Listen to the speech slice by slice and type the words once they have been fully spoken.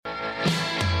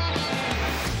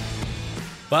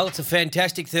Well, it's a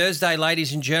fantastic Thursday,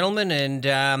 ladies and gentlemen,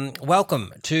 and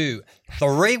welcome to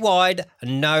Three Wide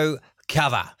No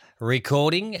Cover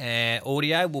recording.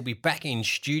 Audio will be back in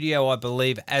studio, I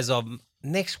believe, as of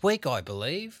next week,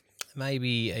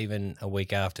 maybe even a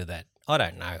week after that. I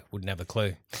don't know. Wouldn't have a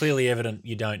clue. Clearly evident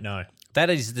you don't know. That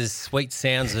is the sweet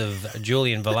sounds of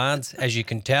Julian Valance, as you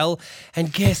can tell.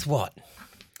 And guess what?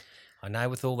 I know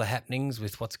with all the happenings,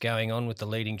 with what's going on with the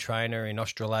leading trainer in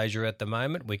Australasia at the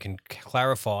moment, we can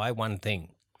clarify one thing.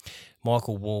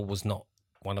 Michael Wall was not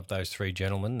one of those three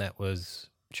gentlemen that was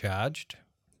charged,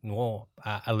 nor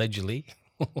allegedly,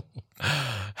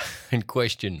 and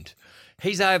questioned.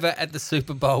 He's over at the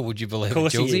Super Bowl, would you believe it, Of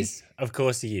course Julesy? he is. Of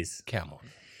course he is. Come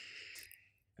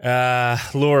on.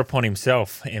 Law upon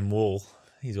himself, M. Wall.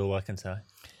 He's all I can say.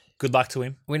 Good luck to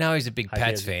him. We know he's a big Hope he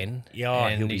Pats has- fan. Yeah,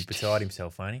 and he'll be he's beside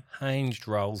himself, won't he? changed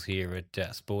roles here at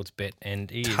Sportsbet, and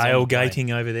he is on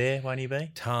Tailgating over there, won't he be?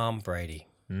 Tom Brady.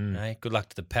 Hey, good luck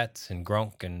to the Pats and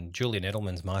Gronk, and Julian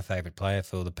Edelman's my favourite player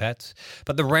for the Pats.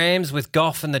 But the Rams with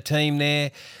Goff and the team there,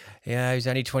 he's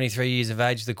only 23 years of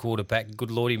age, the quarterback.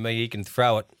 Good lordy me, he can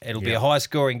throw it. It'll be a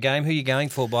high-scoring game. Who are you going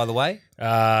for, by the way?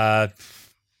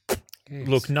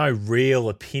 Look, no real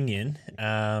opinion.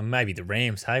 Maybe the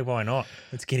Rams. Hey, why not?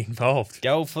 Let's get involved.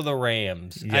 Go for the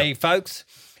Rams. Yep. Hey, folks,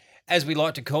 as we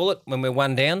like to call it when we're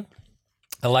one down,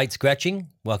 a late scratching.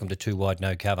 Welcome to Two Wide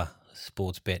No Cover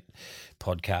Sportsbet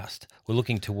podcast. We're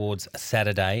looking towards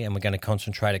Saturday, and we're going to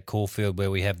concentrate at Caulfield, where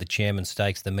we have the Chairman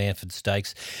Stakes, the Manford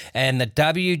Stakes, and the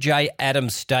WJ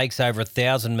Adams Stakes over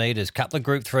 1,000 metres. Couple of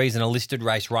Group 3s and a listed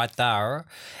race right there.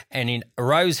 And in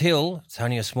Rose Hill, it's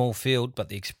only a small field, but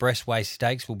the Expressway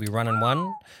Stakes will be running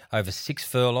one over 6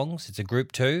 furlongs. It's a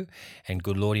Group 2, and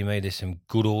good lordy me, there's some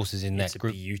good horses in It's that a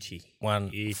Group beauty.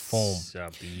 1 It's form. a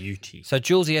beauty. So,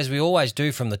 Julesy, as we always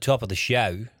do from the top of the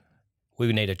show,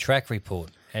 we need a track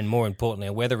report and, more importantly,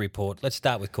 a weather report. Let's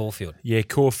start with Caulfield. Yeah,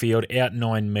 Caulfield out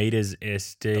 9 metres,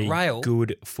 SD. The rail?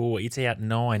 Good for. It's out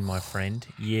 9, my friend.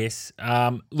 Yes.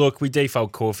 Look, we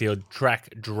default Caulfield.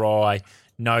 Track dry.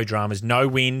 No dramas. No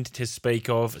wind to speak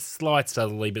of. Slight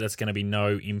southerly, but that's going to be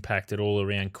no impact at all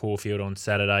around Caulfield on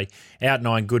Saturday. Out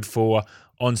 9, good for.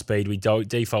 On speed, we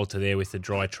default to there with the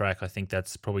dry track. I think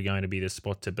that's probably going to be the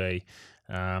spot to be.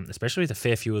 Especially with a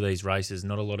fair few of these races,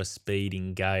 not a lot of speed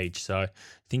engaged. So I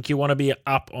think you want to be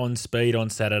up on speed on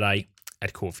Saturday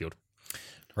at Caulfield.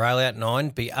 Rail out 9,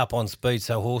 be up on speed,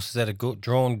 so horses that are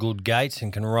drawn good gates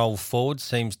and can roll forward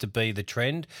seems to be the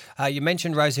trend. You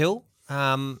mentioned Rose Hill.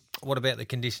 What about the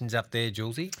conditions up there,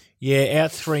 Julesy? Yeah,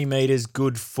 out 3 metres,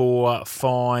 good for,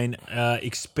 fine.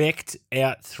 Expect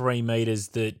out 3 metres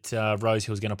that Rose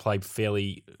Hill's going to play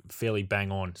fairly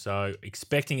bang on. So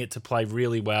expecting it to play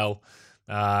really well.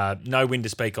 No wind to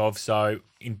speak of. So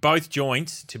in both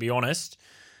joints, to be honest,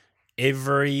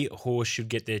 every horse should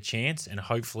get their chance, and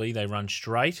hopefully they run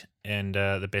straight and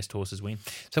the best horses win.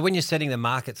 So when you're setting the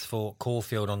markets for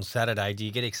Caulfield on Saturday, do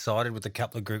you get excited with a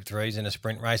couple of Group 3s in a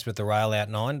sprint race with the rail out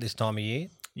 9 this time of year?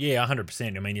 Yeah,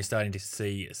 100%. I mean, you're starting to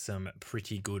see some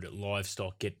pretty good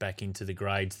livestock get back into the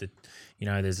grades. That,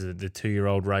 there's the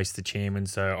 2-year-old race, the Chairman.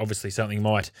 So obviously something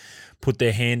might put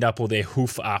their hand up or their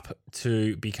hoof up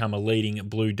to become a leading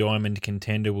Blue Diamond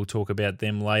contender. We'll talk about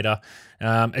them later.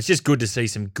 It's just good to see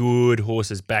some good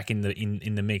horses back in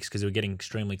the mix, because we're getting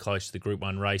extremely close to the Group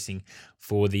 1 racing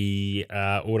for the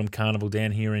Autumn Carnival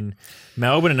down here in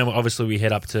Melbourne. And then obviously we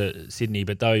head up to Sydney.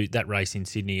 But though that race in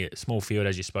Sydney, a small field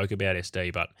as you spoke about,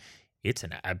 SD, but it's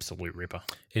an absolute ripper.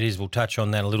 It is. We'll touch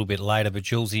on that a little bit later. But,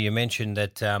 Julesy, you mentioned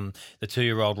that the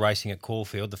 2-year-old racing at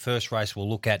Caulfield, the first race we'll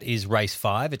look at is race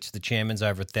 5. It's the Chairman's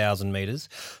over 1,000 metres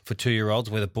for 2-year-olds,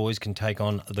 where the boys can take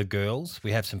on the girls.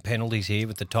 We have some penalties here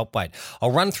with the top weight.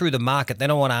 I'll run through the market.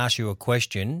 Then I want to ask you a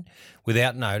question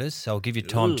without notice. So I'll give you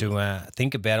time to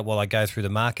think about it while I go through the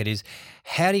market. Is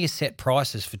how do you set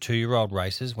prices for 2-year-old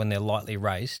races when they're lightly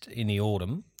raced in the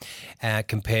autumn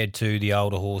compared to the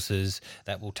older horses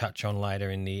that we'll touch on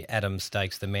later in the Adams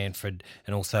Stakes, the Manford,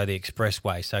 and also the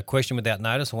Expressway? So question without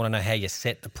notice, I want to know how you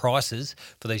set the prices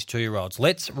for these 2-year-olds.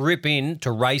 Let's rip in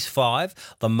to race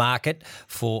 5, the market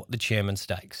for the Chairman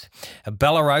Stakes.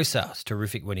 Bella Rosa,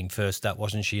 terrific winning first up,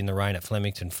 wasn't she, in the rain at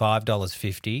Flemington?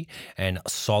 $5.50 and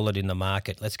solid in the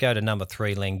market. Let's go to number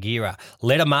 3, Langira.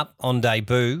 Let 'em up on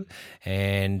debut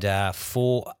and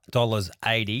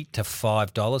 $4.80 to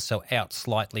 $5, so out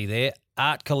slightly there.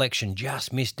 Art Collection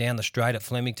just missed down the straight at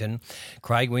Flemington.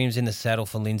 Craig Williams in the saddle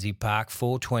for Lindsay Park,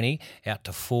 $4.20 out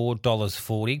to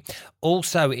 $4.40.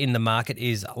 Also in the market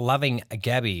is Loving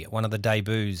Gabby, one of the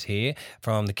debuts here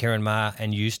from the Karen Maher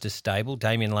and Eustace stable.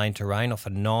 Damien Lane Terrain off a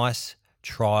nice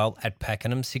trial at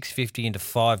Pakenham, $6.50 into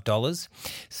 $5.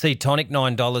 Sea Tonic,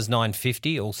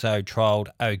 $9.50, also trialled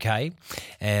okay.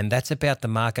 And that's about the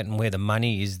market and where the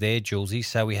money is there, Julesy.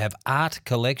 So we have Art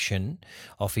Collection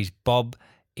off his Bob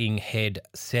Inghead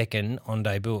second on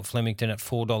debut at Flemington at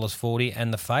 $4.40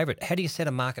 and the favourite. How do you set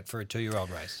a market for a 2-year-old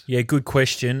race? Yeah, good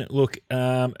question. Look,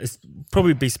 it's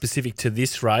probably be specific to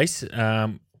this race.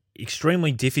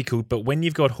 Extremely difficult, but when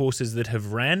you've got horses that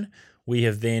have ran, we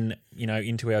have then,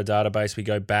 into our database, we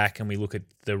go back and we look at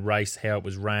the race, how it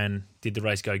was ran. Did the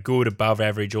race go good, above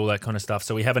average, all that kind of stuff.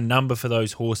 So we have a number for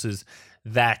those horses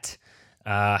that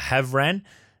have ran,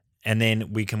 and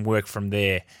then we can work from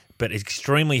there. But it's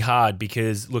extremely hard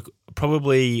because, look,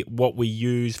 probably what we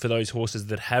use for those horses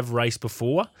that have raced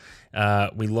before,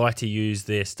 we like to use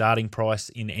their starting price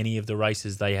in any of the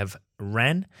races they have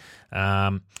ran.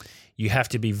 You have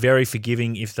to be very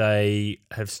forgiving if they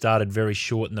have started very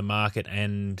short in the market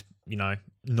and,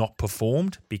 not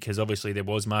performed, because obviously there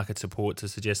was market support to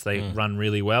suggest they run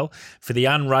really well. For the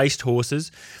unraced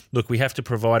horses, look, we have to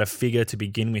provide a figure to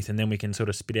begin with, and then we can sort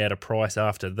of spit out a price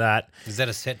after that. Is that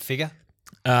a set figure?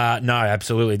 No,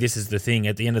 absolutely. This is the thing.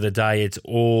 At the end of the day, it's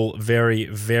all very,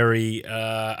 very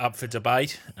up for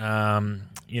debate.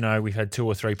 We've had 2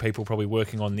 or 3 people probably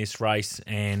working on this race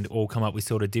and all come up with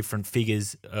sort of different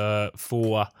figures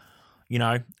for,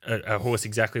 a horse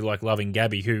exactly like Loving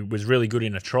Gabby, who was really good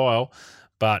in a trial,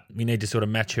 but we need to sort of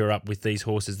match her up with these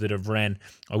horses that have ran.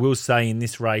 I will say in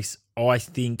this race, I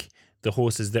think the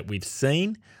horses that we've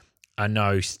seen are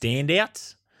no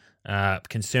standouts.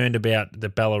 Concerned about the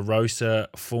Bella Rosa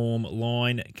form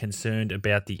line, concerned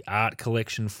about the Art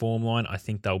Collection form line. I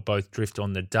think they'll both drift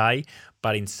on the day.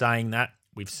 But in saying that,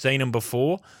 we've seen them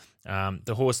before.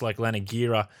 The horse like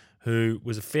Lanagira, who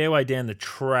was a fair way down the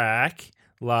track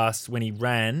when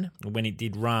he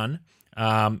did run,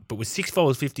 but was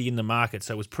 $6.50 in the market,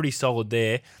 so it was pretty solid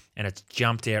there, and it's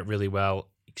jumped out really well,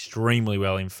 extremely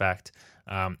well, in fact.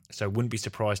 So wouldn't be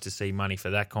surprised to see money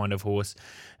for that kind of horse.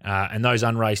 And those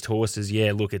unraced horses,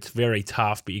 look, it's very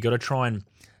tough, but you got to try and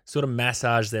sort of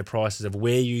massage their prices of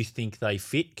where you think they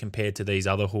fit compared to these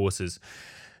other horses.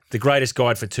 The greatest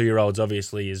guide for 2-year-olds,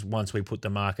 obviously, is once we put the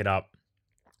market up,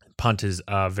 punters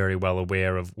are very well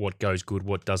aware of what goes good,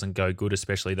 what doesn't go good,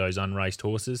 especially those unraced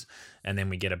horses, and then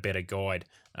we get a better guide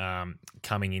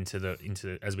coming into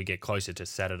as we get closer to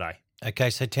Saturday. Okay,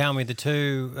 so tell me the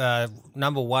two,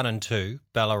 number 1 and 2,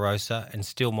 Bella Rosa and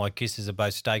Still My Kisses are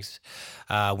both stakes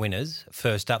winners.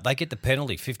 First up, they get the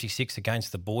penalty, 56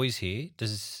 against the boys here.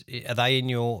 Are they in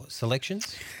your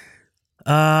selections?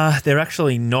 They're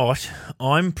actually not.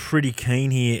 I'm pretty keen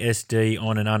here, SD,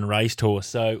 on an unraced horse.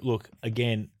 So, look,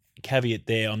 again, caveat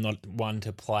there, I'm not one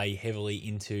to play heavily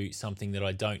into something that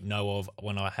I don't know of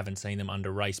when I haven't seen them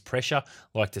under race pressure.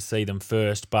 I like to see them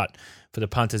first, but for the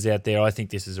punters out there, I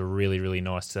think this is a really, really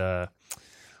nice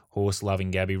horse, Loving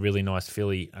Gabby, really nice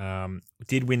filly.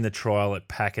 Did win the trial at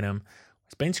Pakenham.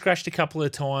 It's been scratched a couple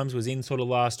of times, was in sort of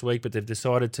last week, but they've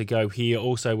decided to go here.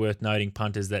 Also worth noting,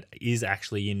 punters, that is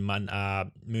actually in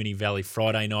Moonee Valley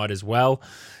Friday night as well.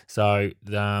 So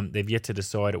they've yet to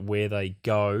decide where they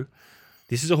go.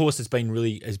 This is a horse that's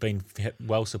has been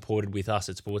well supported with us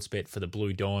at Sportsbet for the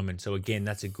Blue Diamond. So again,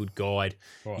 that's a good guide.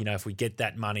 Right. If we get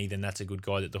that money, then that's a good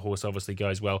guide that the horse obviously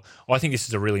goes well. I think this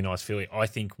is a really nice filly. I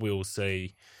think we'll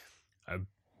see.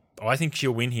 I think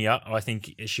she'll win here. I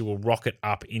think she will rocket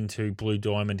up into Blue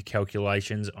Diamond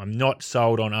calculations. I'm not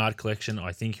sold on Art Collection.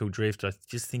 I think he'll drift. I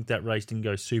just think that race didn't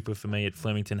go super for me at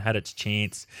Flemington. Had its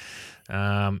chance.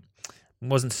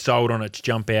 Wasn't sold on its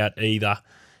jump out either.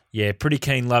 Yeah, pretty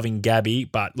keen Loving Gabby,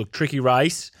 but look, tricky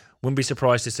race. Wouldn't be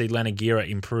surprised to see Lanagira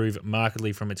improve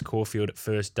markedly from its Caulfield at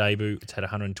first debut. It's had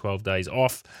 112 days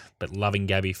off, but Loving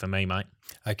Gabby for me, mate.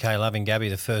 Okay, Loving Gabby,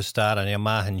 the first starter. Now,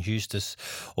 Mahan Eustace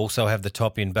also have the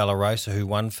top in Bella Rosa, who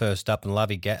won first up, and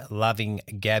Loving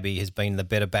Gabby has been the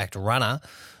better backed runner.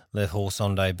 The horse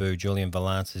on debut, Julian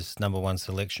Valance's number 1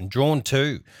 selection. Drawn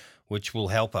 2, which will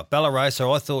help her. Bella Rosa,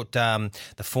 I thought the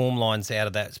form lines out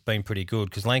of that's been pretty good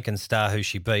because Lankan Star, who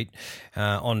she beat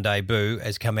on debut,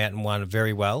 has come out and won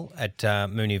very well at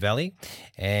Moonee Valley.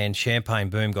 And Champagne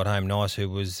Boom got home nice, who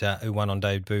won on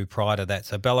debut prior to that.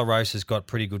 So Bella Rosa's got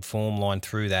pretty good form line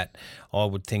through that, I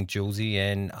would think, Julesy.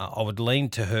 And I would lean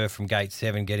to her from gate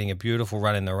 7, getting a beautiful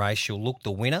run in the race. She'll look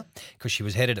the winner because she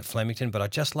was headed at Flemington, but I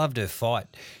just loved her fight.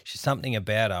 She's something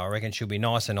about her. I reckon she'll be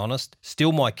nice and honest.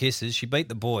 Still My Kisses. She beat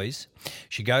the boys.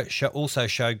 She also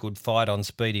showed good fight on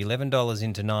speed, $11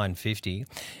 into $9.50,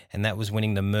 and that was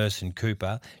winning the Merson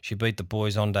Cooper. She beat the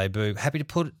boys on debut. Happy to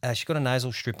put, she got a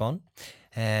nasal strip on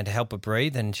and to help her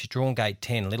breathe, and she's drawn gate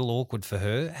 10. A little awkward for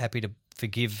her. Happy to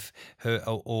forgive her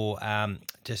or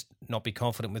just not be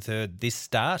confident with her this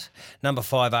start. Number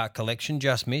 5, Art Collection,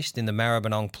 just missed in the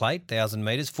Maribyrnong Plate, 1,000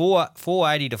 metres,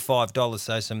 $4.80 to $5.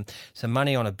 So some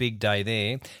money on a big day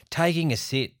there. Taking a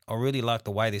Sit. I really like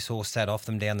the way this horse sat off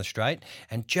them down the straight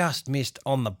and just missed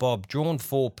on the bob. Drawn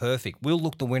 4 perfect. Will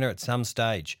look the winner at some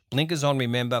stage. Blinkers on,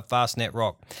 remember, Fastnet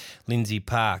Rock, Lindsay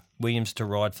Park. Williams to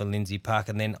ride for Lindsay Park.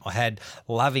 And then I had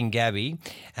Loving Gabby,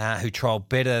 who trialled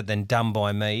better than Done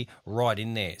By Me, right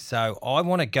in there. So I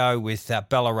want to go with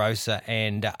Bella Rosa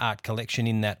and Art Collection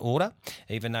in that order,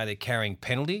 even though they're carrying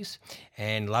penalties.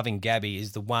 And Loving Gabby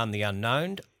is the one, the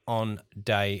unknown, on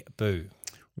debut.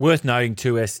 Worth noting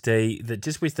too, SD, that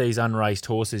just with these unraced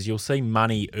horses, you'll see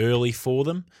money early for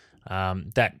them.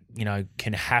 That,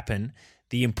 can happen.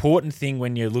 The important thing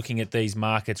when you're looking at these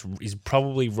markets is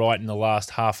probably right in the last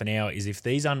half an hour is if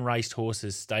these unraced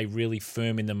horses stay really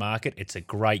firm in the market, it's a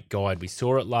great guide. We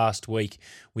saw it last week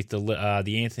with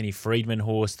the Anthony Friedman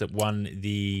horse that won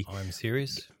the... I'm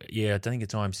Serious? Yeah, I don't think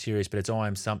it's I'm Serious, but it's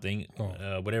I'm something,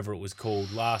 whatever it was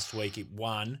called. Last week it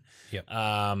won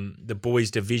the boys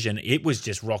division. It was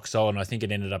just rock solid, and I think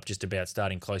it ended up just about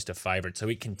starting close to favourite. So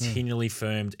it continually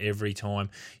firmed every time.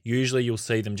 Usually you'll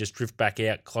see them just drift back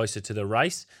out closer to the race.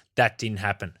 That didn't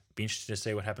happen. Be interested to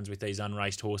see what happens with these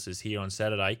unraced horses here on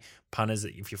Saturday. Punters,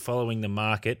 if you're following the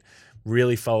market,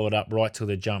 really follow it up right till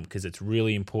the jump because it's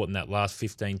really important that last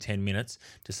 15, 10 minutes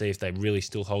to see if they really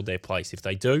still hold their place. If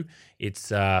they do,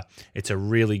 it's a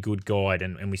really good guide,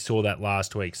 and we saw that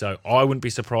last week. So I wouldn't be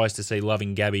surprised to see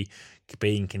Loving Gabby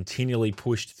being continually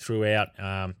pushed throughout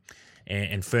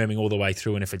and firming all the way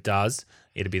through, and if it does,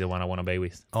 it'll be the one I want to be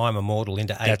with. I'm Immortal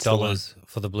into $8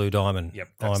 for the Blue Diamond. Yep,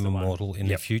 I'm Immortal in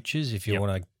the futures. If you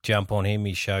want to jump on him,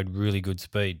 he showed really good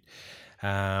speed.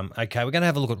 Okay, we're going to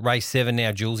have a look at race 7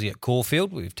 now, Julesy, at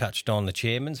Caulfield. We've touched on the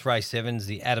chairman's. Race 7's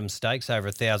the Adams Stakes over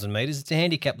 1,000 metres. It's a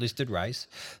handicap listed race,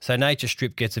 so Nature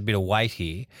Strip gets a bit of weight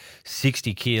here,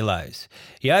 60 kilos.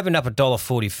 He opened up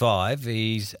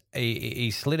 $1.45.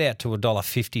 He slid out to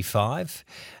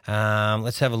 $1.55.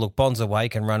 Let's have a look. Bonds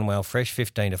Awake and Run Well Fresh,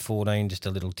 15 to 14, just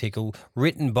a little tickle.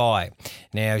 Written by.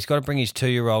 Now, he's got to bring his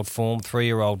 2-year-old form,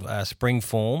 3-year-old spring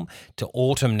form to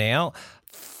autumn now.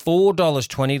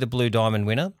 $4.20, the Blue Diamond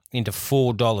winner, into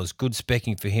 $4. Good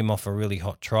specking for him off a really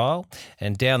hot trial.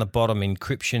 And down the bottom,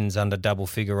 Encryptions under double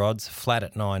figure odds, flat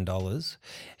at $9.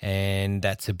 And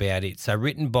that's about it. So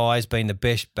Written By has been the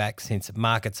best back since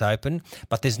markets open,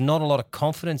 but there's not a lot of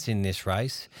confidence in this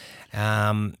race.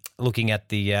 Looking at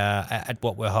the at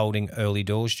what we're holding early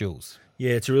doors, Jules.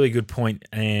 Yeah, it's a really good point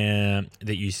that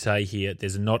you say here.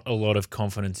 There's not a lot of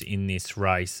confidence in this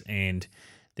race, and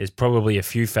there's probably a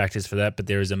few factors for that, but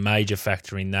there is a major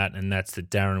factor in that, and that's that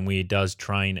Darren Weir does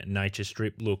train Nature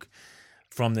Strip. Look,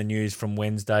 from the news from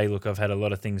Wednesday, I've had a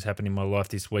lot of things happen in my life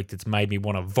this week that's made me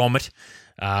want to vomit.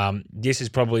 This is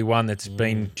probably one that's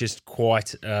been just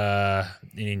quite a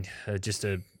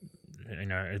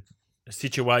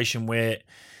situation where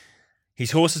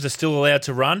his horses are still allowed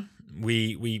to run.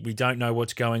 We don't know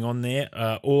what's going on there.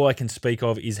 All I can speak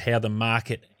of is how the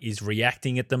market is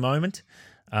reacting at the moment.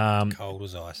 Cold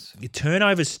as ice. The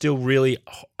turnover's still really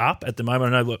up at the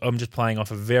moment. I know I'm just playing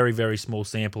off a very, very small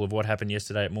sample of what happened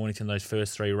yesterday at Mornington, those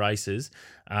first 3 races.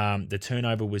 The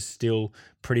turnover was still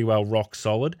pretty well rock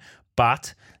solid,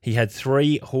 but he had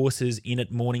 3 horses in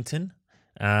at Mornington.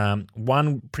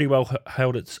 One pretty well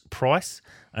held its price.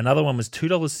 Another one was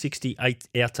 $2.60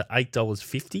 out to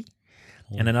 $8.50.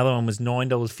 And another one was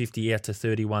 $9.50 out to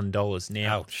 $31.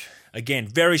 Now, ouch. Again,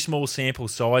 very small sample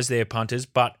size there, punters,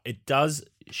 but it does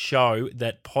show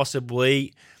that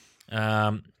possibly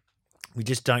we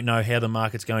just don't know how the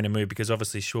market's going to move because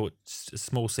obviously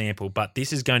small sample, but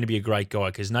this is going to be a great guy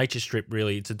because Nature Strip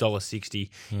really, it's $1.60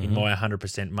 in my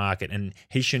 100% market, and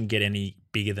he shouldn't get any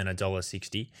bigger than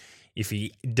 $1.60. If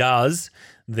he does,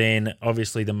 then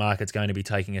obviously the market's going to be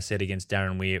taking a set against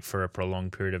Darren Weir for a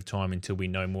prolonged period of time until we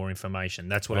know more information.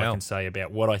 That's what I can say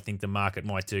about what I think the market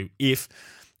might do if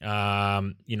a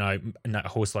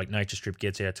horse like Nature Strip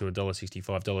gets out to $1.65,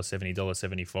 $1.70,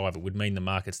 $1.75. It would mean the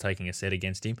market's taking a set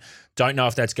against him. Don't know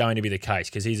if that's going to be the case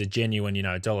because he's a genuine,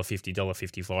 $1.50,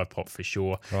 $1.55 pop for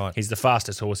sure. Right. He's the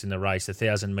fastest horse in the race.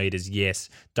 1,000 metres, yes.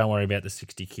 Don't worry about the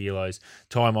 60 kilos.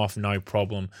 Time off, no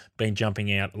problem. Been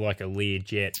jumping out like a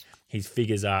Learjet. His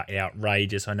figures are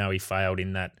outrageous. I know he failed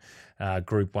in that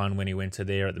Group 1 when he went to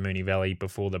there at the Moonee Valley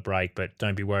before the break, but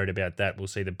don't be worried about that. We'll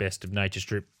see the best of Nature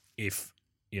Strip if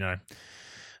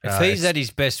If he's at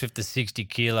his best with the 60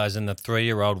 kilos and the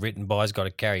 3-year-old Written Buy's got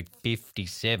to carry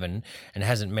 57 and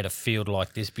hasn't met a field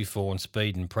like this before on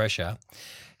speed and pressure,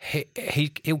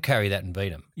 he'll carry that and beat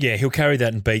them. Yeah, he'll carry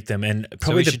that and beat them. And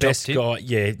probably the best guy,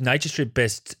 Nature Strip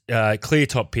best, clear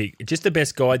top pick. Just the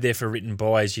best guide there for Written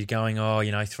Buy is you're going,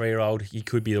 3-year-old, he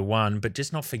could be the one. But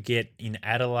just not forget, in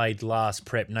Adelaide last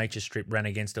prep, Nature Strip ran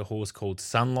against a horse called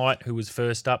Sunlight, who was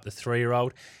first up, the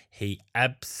 3-year-old. He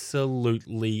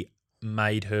absolutely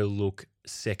made her look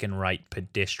second-rate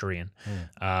pedestrian.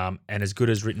 And as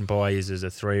good as Written Buy is as a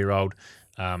 3-year-old,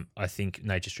 I think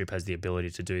Nature Strip has the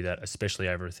ability to do that, especially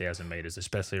over 1,000 metres,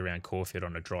 especially around Caulfield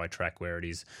on a dry track where it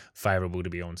is favourable to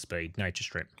be on speed. Nature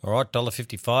Strip. All right,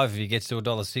 $1.55 if he gets to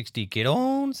 $1.60. Get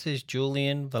on, says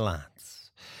Julian Valance.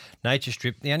 Nature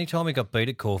Strip, the only time he got beat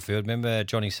at Caulfield, remember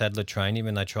Johnny Sadler trained him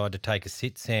and they tried to take a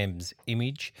sit, Sam's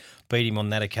Image, beat him on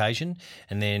that occasion.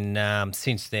 And then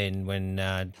since then, when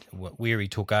Weary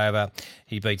took over,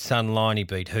 he beat Sunline, he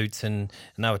beat Hootson, and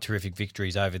they were terrific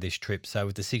victories over this trip. So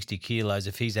with the 60 kilos,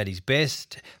 if he's at his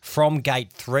best, from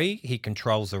gate 3, he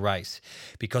controls the race.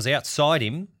 Because outside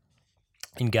him,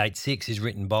 in gate 6, is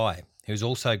Written Buy, who's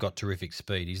also got terrific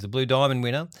speed. He's the Blue Diamond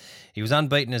winner. He was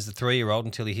unbeaten as the 3-year-old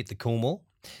until he hit the Coolmore.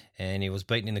 And he was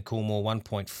beaten in the Coolmore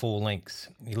 1.4 lengths.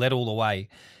 He led all the way,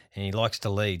 and he likes to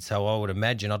lead. So I would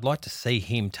imagine I'd like to see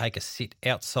him take a sit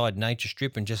outside Nature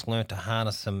Strip and just learn to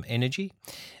harness some energy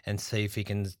and see if he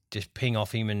can just ping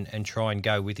off him and try and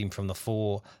go with him from the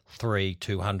 4-3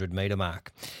 200 metre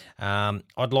mark.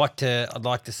 I'd like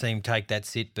to see him take that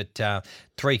sit, but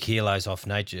 3 kilos off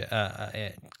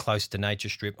Nature, close to Nature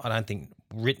Strip. I don't think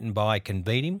Written Buy can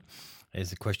beat him. There's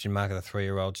the question mark of the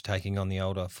 3-year-olds taking on the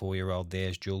older 4-year-old there,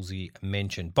 as Julesy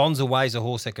mentioned. Bonza Way's a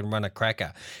horse that can run a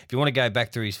cracker. If you want to go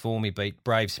back to his form, he beat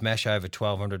Brave Smash over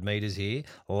 1,200 metres here,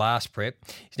 last prep.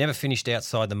 He's never finished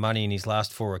outside the money in his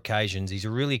last 4 occasions. He's a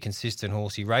really consistent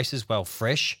horse. He races well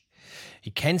fresh. He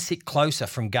can sit closer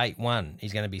from gate 1.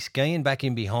 He's going to be skiing back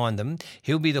in behind them.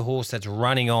 He'll be the horse that's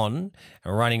running on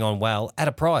well at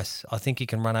a price. I think he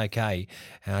can run okay.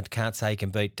 I can't say he can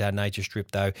beat Nature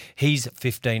Strip, though. He's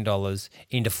 $15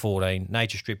 into 14.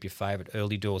 Nature Strip, your favourite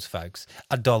early doors, folks.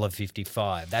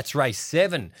 $1.55. That's race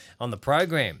 7 on the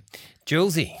program.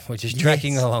 Julesy, which is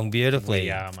tracking along beautifully.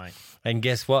 We are, mate. And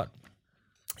guess what?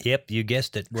 Yep, you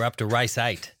guessed it. We're up to race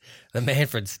 8, the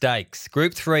Manfred Stakes.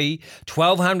 Group 3,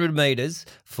 1,200 metres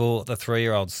for the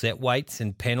 3-year-old. Set weights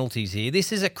and penalties here.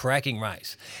 This is a cracking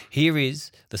race. Here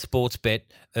is the Sportsbet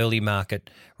early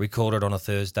market recorded on a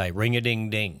Thursday.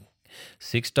 Ring-a-ding-ding.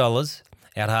 $6,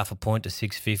 out half a point to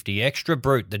 $6.50. Extra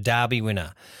Brute, the Derby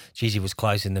winner. Geez, he was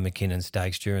close in the McKinnon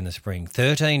Stakes during the spring.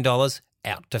 $13,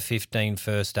 out to $15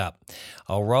 first up.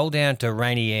 I'll roll down to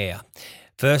Rainier.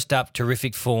 First up,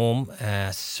 terrific form,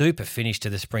 super finish to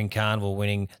the Spring Carnival,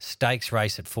 winning stakes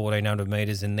race at 1,400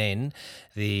 metres, and then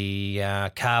the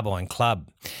Carbine Club.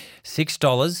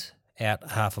 $6, out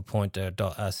half a point to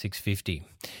 $6.50.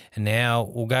 And now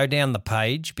we'll go down the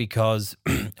page because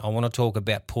I want to talk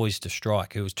about Poised to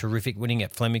Strike, who was terrific, winning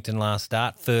at Flemington last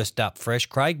start. First up, fresh.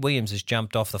 Craig Williams has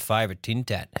jumped off the favourite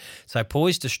Tintat. So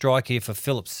Poised to Strike here for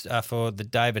Phillips, for the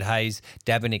David Hayes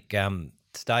Dabinick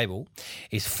stable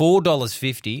is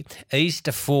 $4.50, east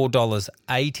to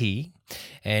 $4.80,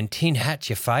 and Tin Hat's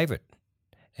your favourite.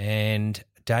 And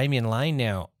Damien Lane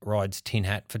now rides Tin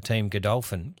Hat for Team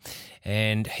Godolphin,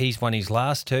 and he's won his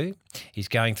last 2. He's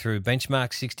going through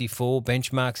benchmark 64,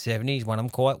 benchmark 70. He's won them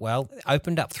quite well.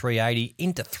 Opened up $3.80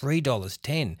 into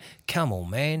 $3.10. Come on,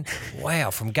 man.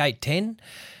 Wow, from gate 10.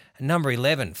 Number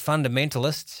 11,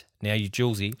 Fundamentalists. Now, you,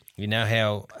 Julesy, you know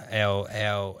how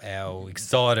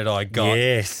excited I got.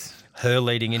 Yes. Her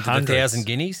leading into Hundreds. the 1,000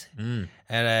 guineas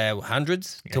at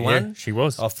hundreds to 1. She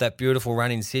was. Off that beautiful run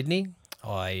in Sydney.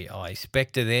 I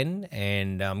spec'd her then,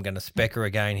 and I'm going to spec her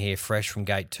again here fresh from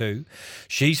gate 2.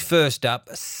 She's first up,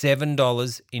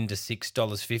 $7 into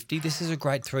 $6.50. This is a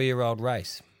great 3-year-old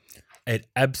race. It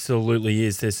absolutely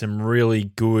is. There's some really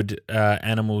good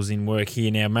animals in work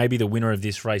here. Now, maybe the winner of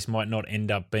this race might not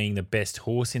end up being the best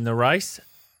horse in the race.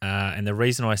 And the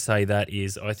reason I say that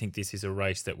is I think this is a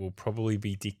race that will probably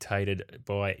be dictated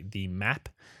by the map.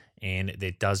 And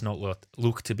there does not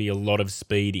look to be a lot of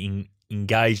speed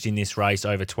engaged in this race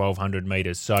over 1,200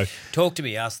 metres. So, talk to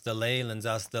me, us the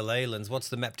Lelands. What's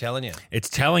the map telling you? It's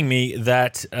telling me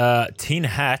that Tin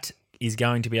Hat is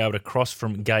going to be able to cross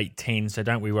from gate 10, so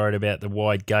don't be worried about the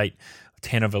wide gate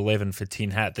 10 of 11 for Tin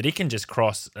Hat, that he can just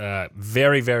cross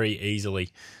very, very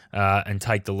easily and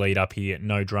take the lead up here,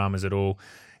 no dramas at all.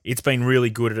 It's been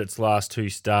really good at its last 2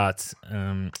 starts,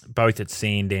 both at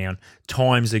Sandown.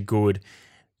 Times are good.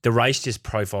 the race just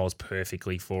profiles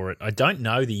perfectly for it. I don't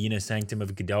know the inner sanctum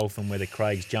of Godolphin, whether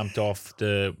Craig's jumped off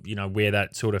where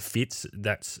that sort of fits.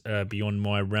 That's beyond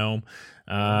my realm.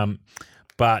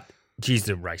 But geez,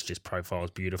 the race just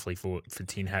profiles beautifully for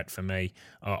Tin Hat for me.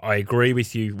 I agree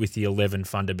with you with the 11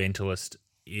 Fundamentalist.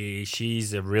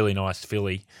 She's a really nice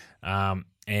filly,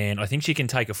 and I think she can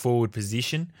take a forward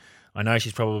position. I know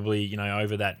she's probably,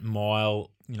 over that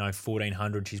mile,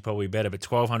 1,400, she's probably better, but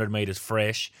 1,200 metres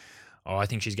fresh, I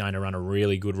think she's going to run a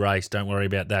really good race. Don't worry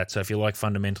about that. So if you like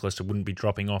Fundamentalist, I wouldn't be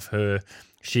dropping off her.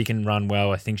 She can run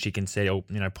well. I think she can settle,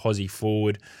 posse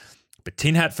forward. But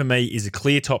Tin Hat for me is a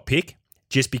clear top pick,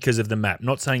 just because of the map.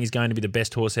 Not saying he's going to be the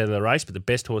best horse out of the race, but the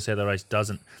best horse out of the race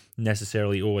doesn't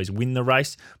necessarily always win the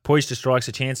race. Poised to Strike's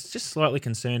a chance. Just slightly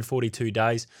concerned, 42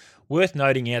 days. Worth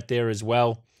noting out there as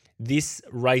well, this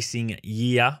racing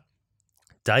year,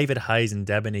 David Hayes and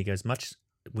Dabernig, as much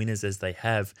winners as they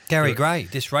have. Gary Gray,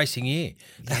 this racing year.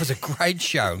 That was a great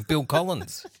show. And Bill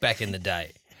Collins back in the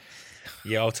day.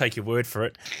 Yeah, I'll take your word for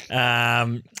it.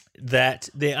 That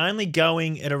they're only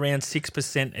going at around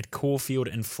 6% at Caulfield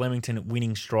and Flemington at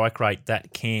winning strike rate,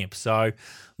 that camp. So,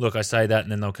 look, I say that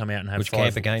and then they'll come out and have Which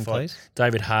camp again, please?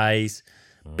 David Hayes,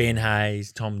 Ben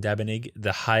Hayes, Tom Dabernig,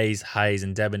 the Hayes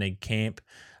and Dabernig camp,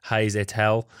 Hayes et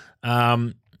al.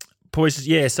 Poised,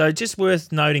 yeah, so just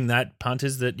worth noting that,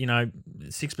 punters, that,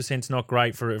 6% is not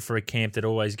great for a camp that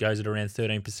always goes at around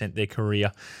 13% their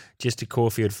career, just to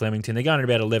Caulfield, Flemington. They're going at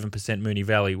about 11% Moonee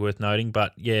Valley, worth noting,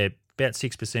 but, yeah, about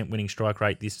 6% winning strike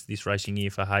rate this racing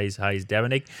year for Hayes,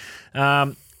 Dabernig.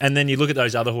 And then you look at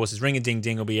those other horses. Ring a Ding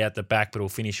Ding will be out the back, but will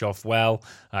finish off well.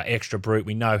 Extra Brute,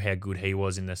 we know how good he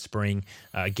was in the spring.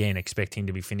 Again, expect him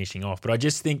to be finishing off. But I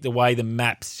just think the way the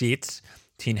map sits,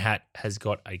 Tin Hat has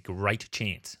got a great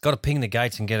chance. Got to ping the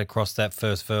gates and get across that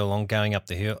first furlong, going up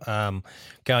the hill,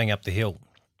 going into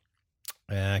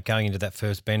that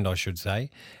first bend, I should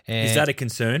say. And is that a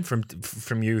concern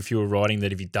from you if you were riding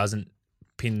that if he doesn't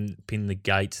pin the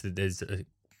gates that there's a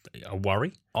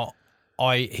worry?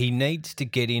 He needs to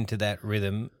get into that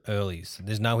rhythm early. So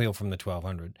there's no hill from the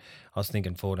 1,200. I was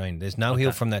thinking 14. There's no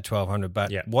hill from that 1,200,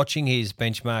 but watching his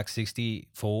benchmark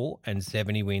 64 and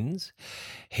 70 wins,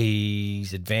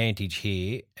 his advantage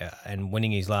here and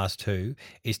winning his last two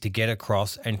is to get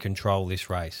across and control this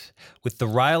race. With the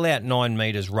rail out 9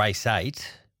 metres, race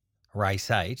 8,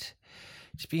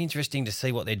 it'd be interesting to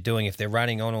see what they're doing, if they're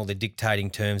running on or they're dictating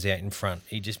terms out in front.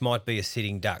 He just might be a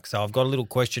sitting duck. So I've got a little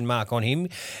question mark on him,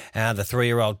 the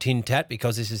 3-year-old Tin Tat,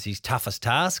 because this is his toughest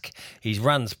task. His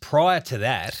runs prior to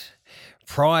that,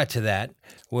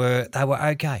 were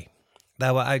okay.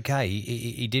 They were okay.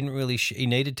 He didn't really he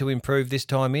needed to improve this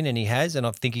time in, and he has, and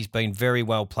I think he's been very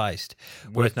well placed.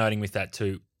 Worth noting with that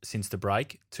too, since the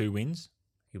break, 2 wins,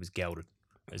 he was gelded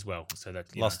as well. So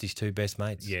that lost his 2 best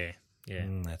mates. Yeah.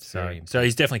 That's very important. So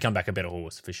he's definitely come back a better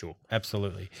horse for sure.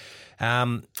 Absolutely.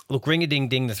 Look, Ring a Ding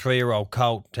Ding, the 3-year-old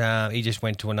colt, he just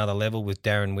went to another level with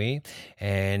Darren Weir,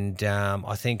 and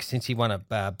I think since he won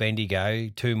at Bendigo,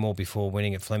 2 more before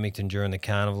winning at Flemington during the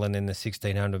carnival, and then the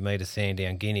 1,600 metre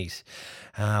Sandown Guineas.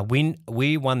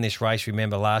 We won this race,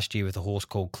 remember, last year with a horse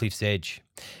called Cliff's Edge.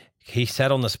 He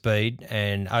sat on the speed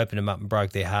and opened them up and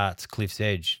broke their hearts, Cliff's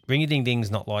Edge. Ring a Ding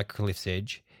Ding's not like Cliff's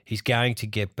Edge. He's going to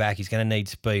get back. He's going to need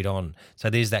speed on. So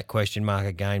there's that question mark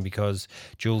again, because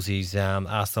Jules's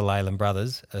asked the Leyland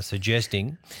brothers,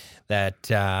 suggesting that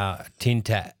Tin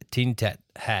Tat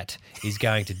Hat is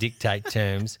going to dictate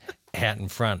terms out in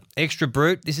front. Extra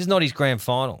Brute, this is not his grand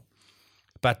final.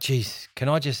 But, geez, can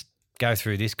I just go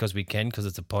through this because we can, because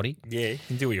it's a potty? Yeah, you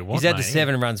can do what you want, He's had the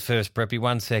 7 runs first prep. He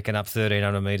won second up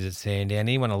 1,300 metres at Sandown.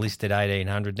 He won a listed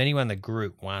 1,800. Then he won the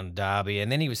Group 1 Derby.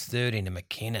 And then he was third into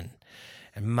McKinnon.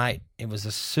 And, mate, it was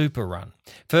a super run.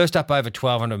 First up over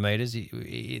 1,200 metres,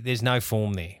 there's no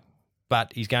form there.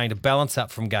 But he's going to balance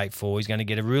up from gate 4. He's going to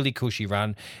get a really cushy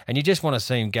run. And you just want to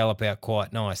see him gallop out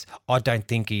quite nice. I don't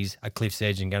think he's a Cliff's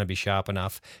Edge and going to be sharp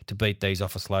enough to beat these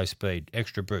off a slow speed.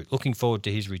 Extra Brute. Looking forward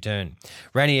to his return.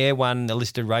 Raniere won the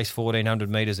listed race 1,400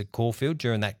 metres at Caulfield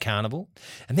during that carnival.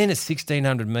 And then a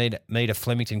 1,600 metre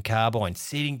Flemington Carbine,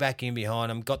 sitting back in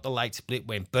behind him, got the late split,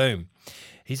 went boom.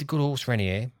 He's a good horse,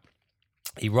 Raniere.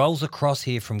 He rolls across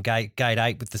here from gate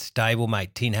 8 with the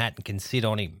stablemate Tin Hat and can sit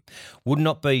on him. Would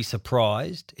not be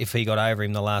surprised if he got over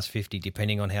him the last 50,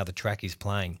 depending on how the track is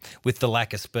playing, with the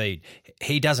lack of speed.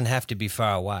 He doesn't have to be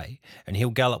far away, and he'll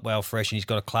gallop well fresh, and he's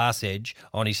got a class edge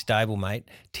on his stablemate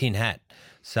Tin Hat.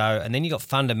 So, and then you got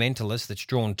Fundamentalist that's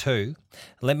drawn 2.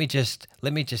 Let me just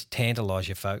tantalise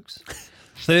you, folks.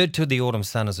 Third to the Autumn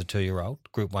Sun as a 2-year-old,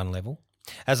 Group 1 level.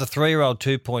 As a 3-year-old,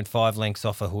 2.5 lengths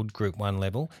off a Hood Group 1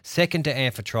 level. Second to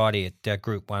Amphitrite at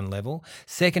Group 1 level.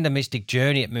 Second to Mystic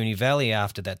Journey at Moonee Valley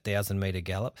after that 1,000-metre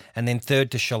gallop. And then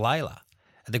third to Shalala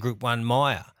at the Group 1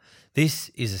 Maya. This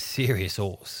is a serious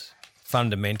horse.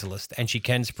 Fundamentalist, and she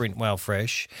can sprint well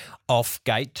fresh off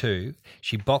gate 2.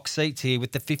 She box seats here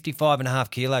with the 55.5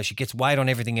 kilos. She gets weight on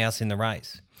everything else in the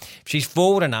race. If she's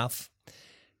forward enough,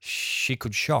 she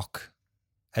could shock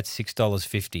at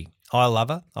 $6.50. I love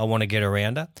her. I want to get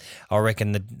around her. I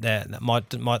reckon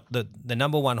the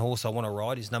number one horse I want to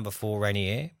ride is number 4,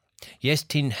 Rainier. Yes,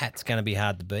 Tin Hat's going to be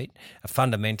hard to beat. A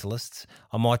Fundamentalists,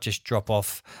 I might just drop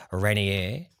off a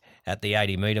Rainier at the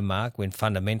 80-metre mark when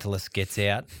Fundamentalist gets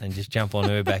out and just jump on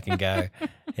her back and go,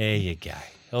 there you go.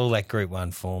 All that Group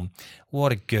 1 form.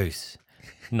 What a goose.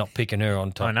 Not picking her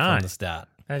on top from the start.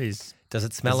 That is. Does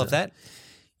it smell of that?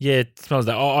 Yeah, it smells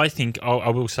that. I think I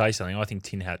will say something. I think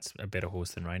Tin Hat's a better horse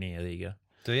than Rainier. There you go.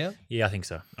 Do you? Yeah, I think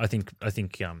so. I think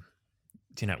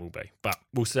Tin Hat will be, but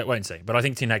we'll wait and see. But I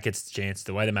think Tin Hat gets the chance.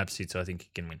 The way the map sits, I think he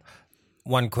can win.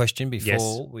 One question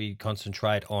before we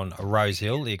concentrate on Rose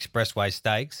Hill, the Expressway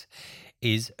Stakes,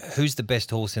 is who's the best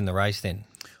horse in the race then?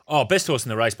 Oh, best horse in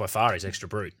the race by far is Extra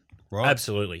Brute. Right.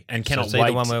 Absolutely. And cannot so wait.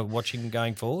 the one we're watching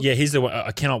going forward? Yeah, here's the one.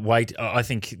 I cannot wait. I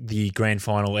think the grand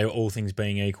final, all things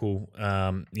being equal,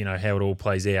 how it all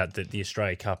plays out, that the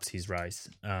Australia Cup's his race.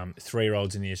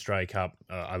 3-year-olds in the Australia Cup.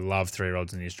 I love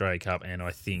 3-year-olds in the Australia Cup, and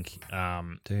I think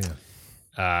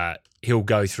he'll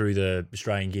go through the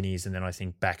Australian Guineas and then I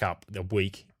think back up the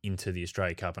week into the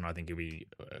Australia Cup, and I think it'll be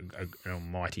an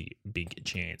almighty big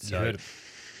chance. So.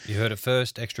 You heard it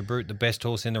first. Extra Brute, the best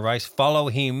horse in the race. Follow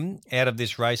him out of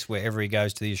this race wherever he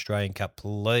goes to the Australian Cup,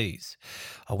 please.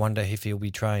 I wonder if he'll be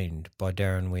trained by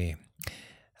Darren Weir.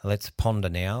 Let's ponder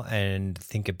now and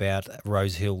think about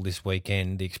Rose Hill this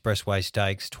weekend. The Expressway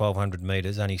Stakes, 1,200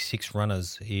 metres, only 6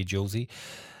 runners here, Julesy.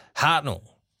 Hartnell,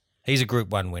 he's a Group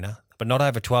 1 winner, but not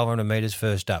over 1,200 metres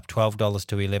first up, $12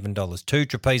 to $11. 2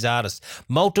 Trapeze Artists,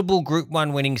 multiple Group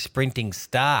 1 winning sprinting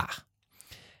star.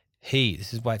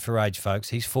 This is weight for age, folks.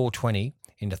 He's 420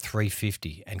 into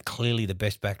 350 and clearly the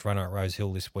best backed runner at Rose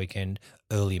Hill this weekend,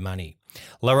 early money.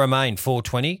 La Romaine,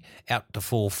 420, out to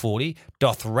 440.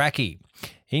 Dothraki,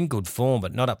 in good form,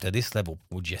 but not up to this level,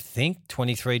 would you think?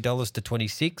 $23 to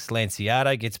 $26.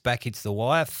 Lanciato gets back, hits the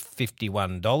wire,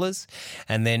 $51.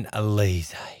 And then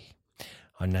Elise.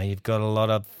 I know you've got a lot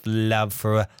of love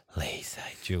for Elise,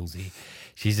 Julesy.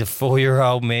 She's a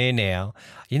 4-year-old mare now.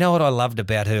 You know what I loved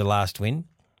about her last win?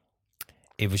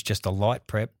 It was just a light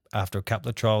prep. After a couple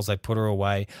of trials, they put her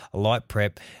away, a light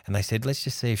prep, and they said, let's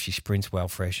just see if she sprints well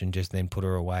fresh and just then put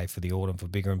her away for the autumn for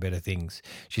bigger and better things.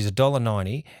 She's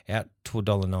 $1.90 out to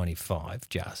 $1.95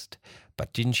 just,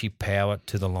 but didn't she power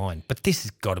to the line? But this has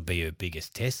got to be her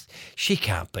biggest test. She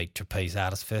can't beat Trapeze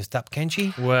Artist first up, can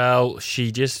she? Well,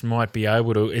 she just might be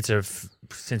able to. It's a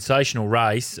sensational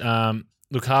race.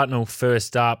 Look, Hartnell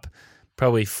first up.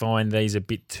 Probably find these a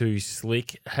bit too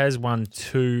slick. Has won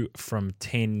 2 from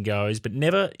 10 goes, but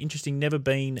never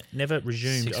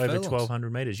resumed over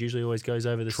 1,200 metres. Usually always goes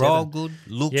over the Trial 7. good,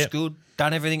 looks good,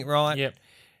 done everything right.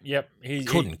 Yep.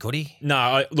 Could he?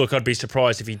 No, I'd be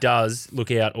surprised if he does. Look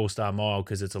out All-Star Mile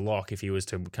because it's a lock. If he was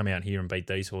to come out here and beat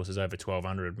these horses over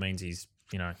 1,200, it means he's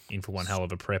in for one hell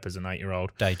of a prep as an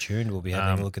 8-year-old. Stay tuned. We'll be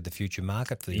having a look at the future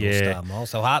market for the All-Star Mile.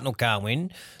 So Hartnell can't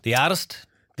win. The Artist...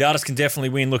 The Artist can definitely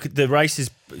win. Look, the race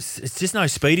it's just no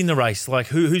speed in the race. Like,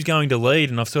 who's going to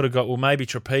lead? And I've sort of got, well, maybe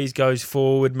Trapeze goes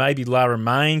forward. Maybe La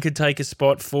Romaine could take a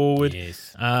spot forward.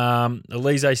 Yes.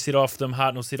 Elise sit off them.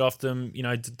 Hartnell sit off them.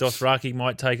 Dothraki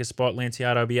might take a spot.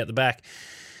 Lanciato will be at the back.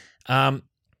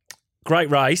 Great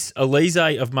race. Elise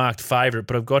I've marked favourite,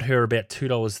 but I've got her about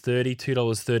 $2.30,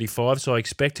 $2.35. So I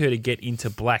expect her to get into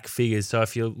black figures. So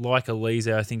if you like Elise,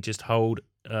 I think just hold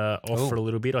off for a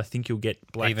little bit. I think you'll get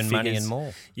black even figures. Money and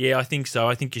more. Yeah, I think so.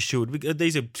 I think you should.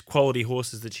 These are quality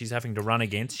horses that she's having to run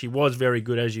against. She was very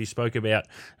good, as you spoke about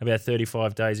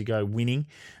 35 days ago, winning.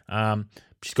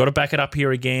 She's got to back it up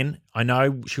here again. I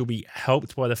know she'll be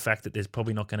helped by the fact that there's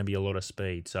probably not going to be a lot of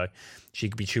speed. So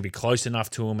she'll be close enough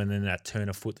to him, and then that turn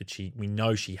of foot that we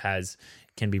know she has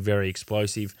can be very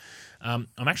explosive. I'm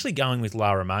actually going with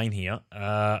La Romaine here.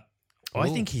 I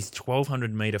think his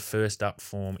 1,200 metre first up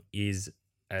form is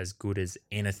as good as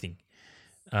anything.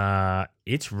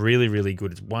 It's really, really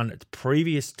good. It's won its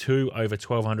previous 2 over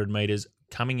 1,200 metres,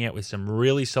 coming out with some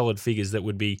really solid figures that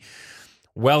would be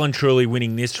well and truly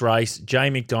winning this race. Jay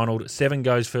McDonald, 7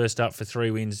 goes first up for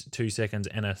 3 wins, 2 seconds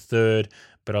and a third.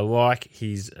 But I like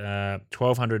his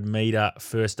 1,200 metre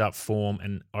first up form,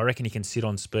 and I reckon he can sit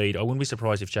on speed. I wouldn't be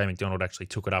surprised if Jay McDonald actually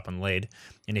took it up and led.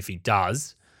 And if he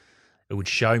does, It would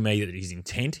show me that he's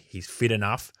intent, he's fit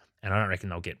enough, and I don't reckon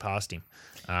they'll get past him.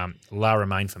 La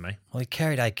Romaine for me. Well, he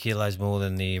carried 8 kilos more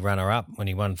than the runner-up when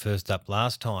he won first up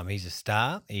last time. He's a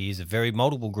star. He is a very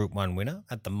multiple Group 1 winner.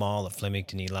 At the mile at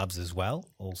Flemington he loves as well,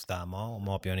 All-Star Mile.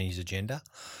 Might be on his agenda.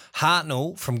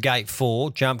 Hartnell from gate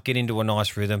 4, get into a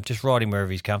nice rhythm. Just ride him wherever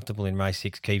he's comfortable in race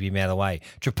 6, keep him out of the way.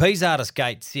 Trapeze Artist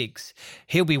gate 6,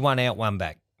 he'll be one out, one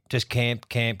back. Just camp.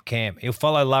 He'll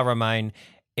follow La Romaine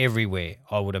everywhere,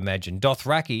 I would imagine.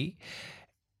 Dothraki,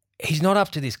 he's not up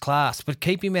to this class, but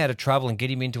keep him out of trouble and get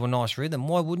him into a nice rhythm.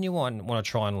 Why wouldn't you want to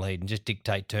try and lead and just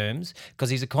dictate terms? Because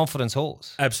he's a confidence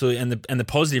horse. Absolutely, and the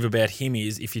positive about him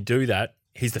is if you do that,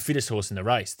 he's the fittest horse in the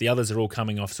race. The others are all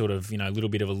coming off sort of, a little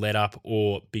bit of a let-up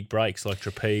or big breaks like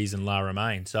Trapeze and La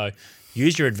Romaine. So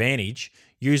use your advantage.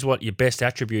 Use what your best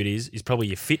attribute is probably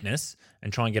your fitness,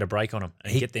 and try and get a break on them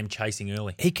and get them chasing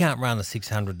early. He can't run the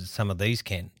 600 that some of these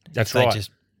can. That's right. They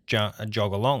just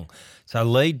jog along. So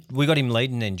we got him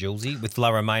leading then, Julesy, with La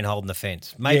Romaine holding the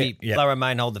fence. Maybe La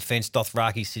Romaine hold the fence,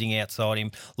 Dothraki sitting outside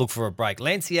him, look for a break.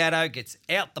 Lanciato gets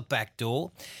out the back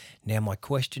door. Now my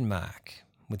question mark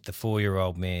with the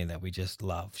 4-year-old mare that we just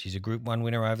love. She's a Group 1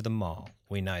 winner over the mile.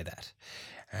 We know that.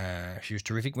 She was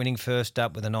terrific, winning first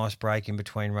up with a nice break in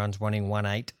between runs, running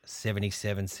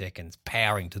 1:8.77 seconds,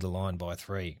 powering to the line by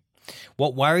 3.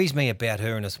 What worries me about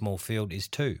her in a small field is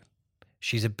 2.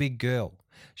 She's a big girl.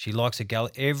 She likes a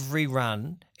gallop. Every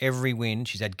run, every win,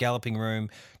 she's had galloping room,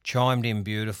 chimed in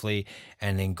beautifully,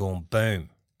 and then gone boom.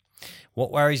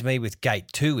 What worries me with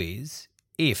gate 2 is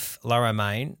if La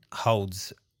Romaine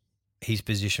holds his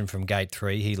position from gate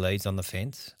 3, he leads on the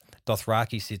fence.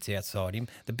 Dothraki sits outside him.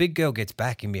 The big girl gets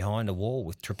back in behind a wall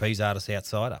with Trapeze Artist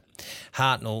outside her.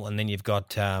 Hartnell, and then you've got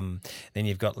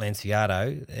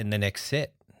Lanciato in the next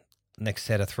set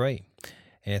of 3.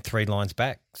 3 lines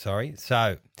back, sorry.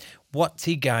 So what's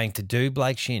he going to do,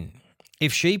 Blake Shin?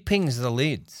 If she pings the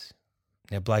lids,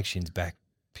 now Blake Shin's back.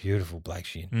 Beautiful Blake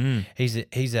Shin. He's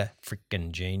a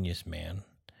freaking genius, man.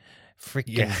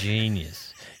 Freaking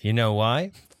genius. You know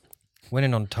why?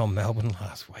 Winning on Tom Melbourne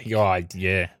last week.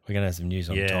 Yeah. We're going to have some news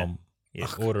on Tom. Yeah,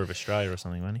 Order of Australia or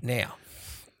something, wasn't he? Now,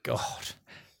 God,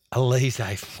 Elise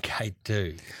from gate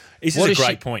 2. This is a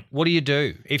great point. What do you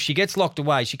do? If she gets locked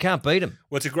away, she can't beat him.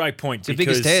 Well, it's a great point. It's the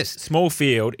biggest test. Small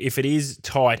field, if it is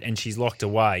tight and she's locked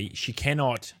away, she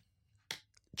cannot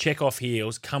check off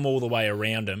heels, come all the way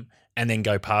around him, and then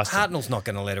go past him. Hartnell's not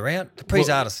going to let her out. The Prix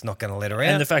Artist's not going to let her out.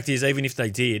 And the fact is, even if they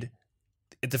did,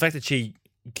 the fact that she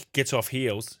gets off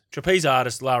heels, Trapeze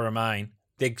Artist, La Romaine,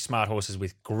 they're smart horses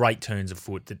with great turns of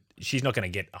foot that she's not going to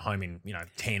get home in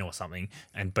 10 or something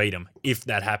and beat them if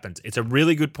that happens. It's a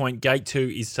really good point. Gate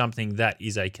 2 is something that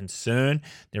is a concern.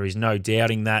 There is no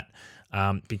doubting that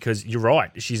because you're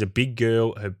right. She's a big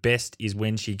girl. Her best is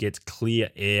when she gets clear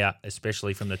air,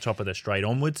 especially from the top of the straight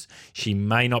onwards. She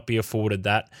may not be afforded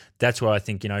that. That's why I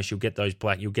think she'll get those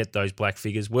you'll get those black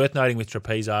figures. Worth noting with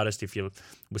Trapeze Artist, if you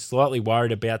were slightly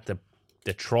worried about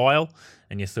the trial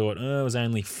and you thought, it was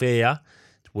only fair,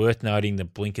 it's worth noting the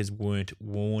blinkers weren't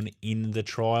worn in the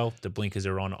trial. The blinkers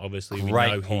are on, obviously. We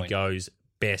know he goes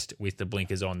best with the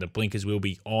blinkers on. The blinkers will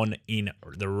be on in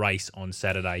the race on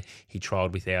Saturday. He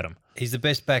trialled without them. He's the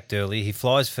best backed early. He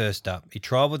flies first up. He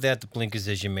trialled without the blinkers,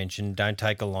 as you mentioned. Don't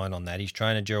take a line on that. His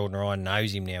trainer, Gerald Ryan,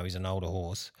 knows him now. He's an older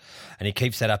horse, and he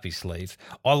keeps that up his sleeve.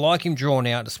 I like him drawn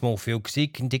out in a small field because he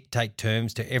can dictate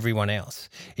terms to everyone else.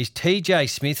 Is TJ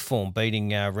Smith form beating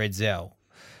Red Zell?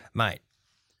 Mate.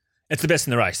 It's the best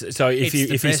in the race. So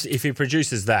if he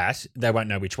produces that, they won't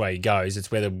know which way he goes.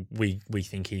 It's whether we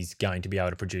think he's going to be able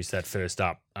to produce that first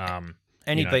up.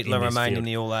 And he beat La Romaine in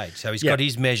the All Age. So he's got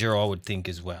his measure, I would think,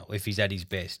 as well, if he's at his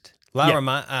best.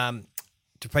 Romaine,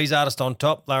 Trapeze Artist on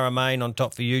top, La Romaine on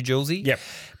top for you, Julesy. Yep.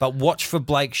 But watch for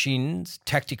Blake Shin's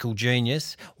tactical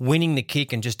genius, winning the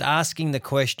kick and just asking the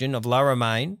question of La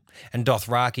Romaine and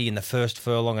Dothraki in the first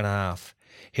furlong and a half.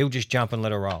 He'll just jump and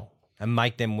let her roll and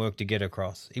make them work to get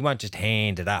across. He won't just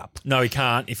hand it up. No, he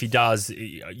can't. If he does,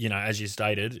 as you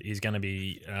stated, he's going to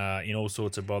be in all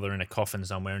sorts of bother in a coffin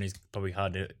somewhere, and he's probably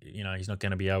hard to, he's not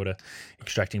going to be able to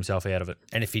extract himself out of it.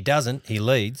 And if he doesn't, he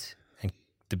leads, and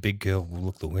the big girl will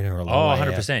look the winner a long way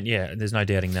 100%, out. yeah. There's no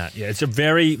doubting that. Yeah, it's a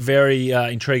very, very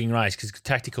intriguing race because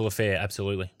tactical affair,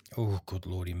 absolutely. Oh, good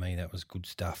lordy me, that was good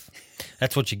stuff.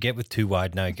 That's what you get with 2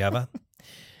 wide, no cover. Do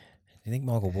you think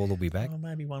Michael Wall will be back? Oh,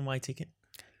 maybe one-way ticket.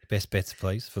 Best bets,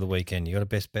 please, for the weekend. You got a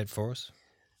best bet for us?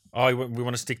 Oh, we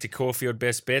want to stick to Caulfield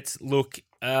best bets. Look,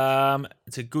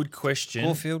 it's a good question.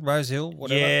 Caulfield, Rosehill,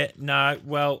 whatever. Yeah, no.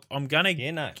 Well, I'm gonna.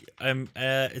 Yeah, no.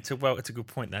 It's a good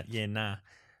point. That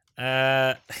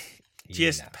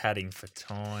just padding for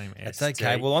time. That's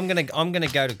okay. Well, I'm gonna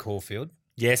go to Caulfield.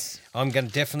 Yes. I'm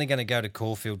definitely going to go to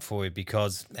Caulfield for you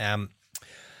because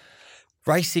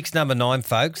race 6, number 9,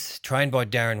 folks, trained by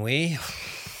Darren Weir.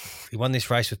 He won this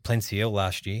race with Plenciel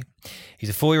last year. He's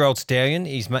a 4-year-old stallion.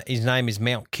 His name is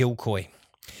Mount Kilcoy.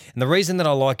 And the reason that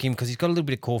I like him, because he's got a little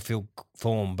bit of Caulfield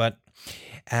form, but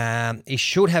he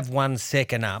should have 1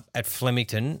 second up at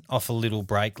Flemington off a little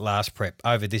break last prep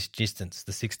over this distance,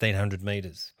 the 1,600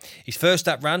 metres. His first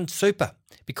up run, super,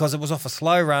 because it was off a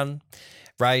slow run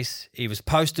race. He was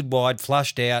posted wide,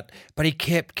 flushed out, but he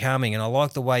kept coming, and I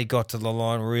like the way he got to the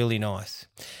line, really nice.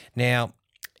 Now,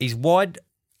 he's wide.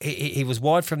 He was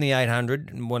wide from the 800,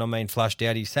 and when I mean flushed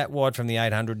out, he sat wide from the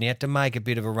 800, and he had to make a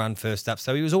bit of a run first up.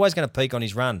 So he was always going to peak on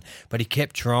his run, but he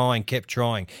kept trying.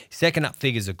 Second up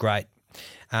figures are great.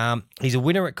 He's a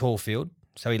winner at Caulfield,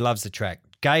 so he loves the track.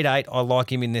 Gate 8, I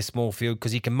like him in this small field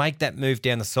because he can make that move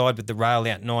down the side with the rail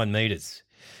out 9 metres.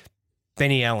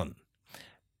 Benny Allen.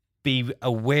 Be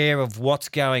aware of what's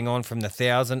going on from the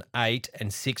 1,000, 8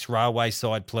 and 6 railway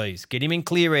side, please. Get him in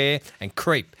clear air and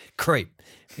creep.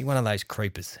 Be one of those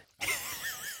creepers.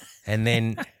 And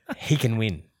then he can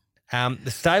win. The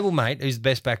stablemate, who's the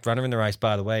best backed runner in the race,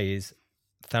 by the way, is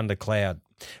Thundercloud.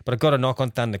 But I've got a knock on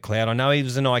Thundercloud. I know he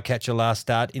was an eye catcher last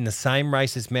start. In the same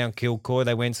race as Mount Kilcoy,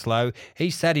 they went slow.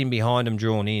 He sat in behind them,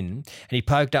 drawn in, and he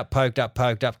poked up,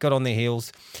 got on their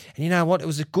heels. And you know what? It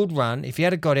was a good run. If he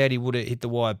had got out, he would have hit the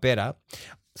wire better.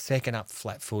 Second up,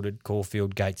 flat-footed,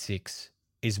 Caulfield, gate 6,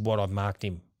 is what I've marked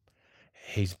him.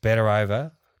 He's better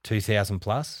over 2,000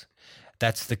 plus.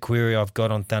 That's the query I've got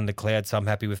on Thundercloud, so I'm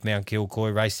happy with Mount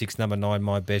Kilcoy. Race 6, number 9,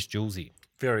 my best, Julesy.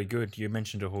 Very good. You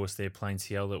mentioned a horse there,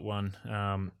 Plenciel, that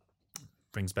won.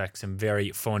 Brings back some very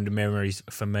fond memories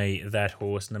for me, that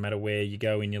horse. No matter where you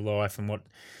go in your life and what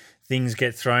things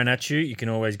get thrown at you, you can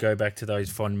always go back to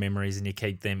those fond memories and you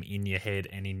keep them in your head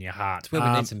and in your heart. It's where we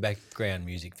need some background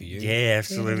music for you. Yeah,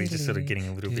 absolutely. Just sort of getting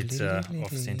a little bit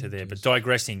off centre there. But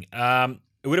digressing.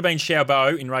 It would have been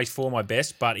Xiaobo in race 4, my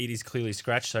best, but it is clearly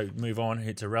scratched, so move on.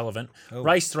 It's irrelevant. Oh.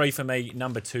 Race 3 for me,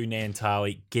 number 2,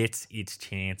 Nantali, gets its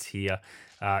chance here.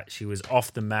 She was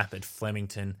off the map at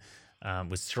Flemington,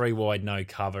 was 3 wide, no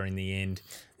cover in the end.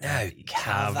 No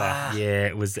cover. Yeah,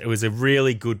 it was a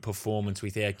really good performance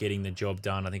without getting the job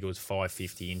done. I think it was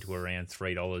 $5.50 into around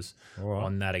 $3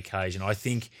 on that occasion. I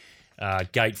think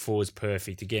gate 4 is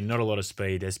perfect. Again, not a lot of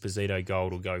speed. Esposito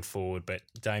Gold will go forward, but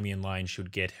Damian Lane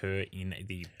should get her in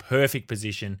the perfect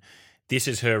position. This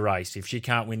is her race. If she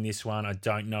can't win this one, I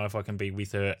don't know if I can be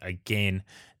with her again.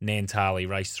 Nantali,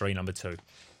 race 3, number 2.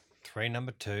 3,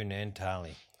 number 2,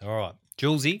 Nantali. All right.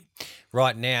 Julesy,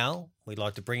 right now, we'd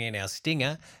like to bring in our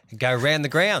stinger and go round the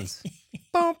grounds.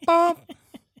 Bump, bump.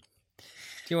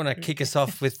 Do you want to kick us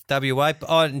off with WA?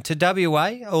 Oh, and to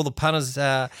WA, all the punters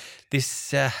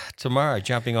this tomorrow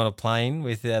jumping on a plane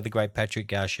with the great Patrick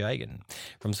Garshagan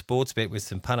from Sportsbet with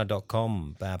some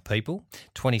punter.com people.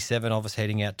 27 of us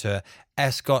heading out to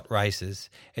Ascot races.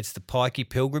 It's the Pikey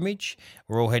pilgrimage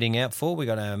we're all heading out for. We're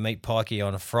going to meet Pikey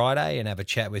on a Friday and have a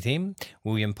chat with him,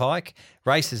 William Pike.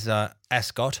 Races are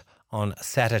Ascot on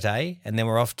Saturday, and then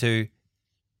we're off to,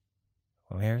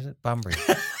 where is it? Bunbury.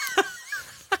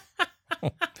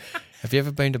 Have you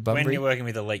ever been to Bunbury? When you're working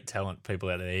with elite talent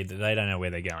people out there, they don't know where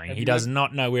they're going. He does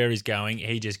not know where he's going.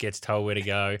 He just gets told where to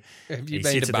go. Have you he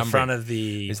been sits to at Bunbury? the front of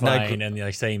the plane and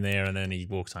they see him there and then he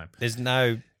walks home. There's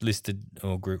no listed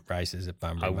or group races at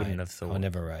Bunbury. I wouldn't have thought. I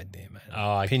never rode there, mate.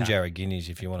 Oh, okay. Pinjarra Guineas,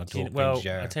 if you want to talk Well,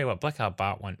 Pinjarra. I tell you what, Blackheart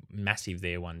Bart went massive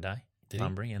there one day.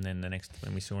 Bunbury, and then the next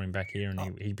when we saw him back here,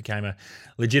 and he became a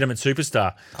legitimate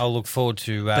superstar. I'll look forward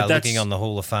to looking on the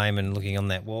Hall of Fame and looking on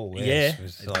that wall. Yeah, it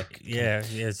was like,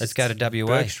 let's go to WA.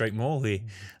 Burke Street Mall here.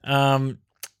 We're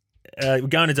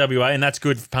going to WA, and that's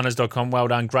good for punters.com. Well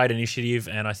done, great initiative,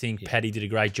 and I think Paddy did a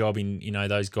great job in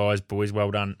those guys, boys.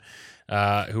 Well done.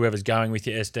 Whoever's going with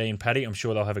you, SD and Paddy, I'm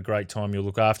sure they'll have a great time. You'll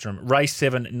look after them. Race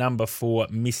 7, number 4,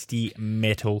 Misty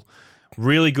Metal.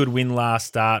 Really good win last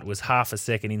start. Was half a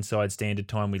second inside standard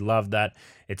time. We love that.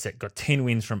 It's got 10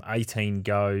 wins from 18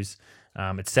 goes.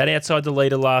 It sat outside the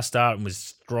leader last start and was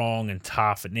strong and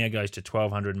tough. It now goes to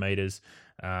 1,200 metres.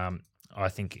 I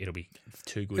think it'll be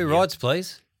too good. Who rides,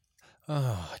 please?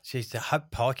 Oh, jeez. I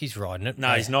hope Pikey's riding it.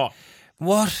 No, he's not.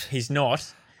 What? He's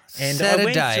not. And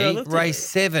Saturday, race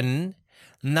 7,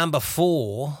 number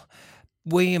 4.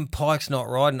 William Pike's not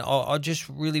riding. I just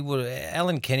really would.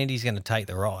 Alan Kennedy's going to take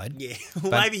the ride. Yeah,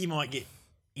 well, maybe he might get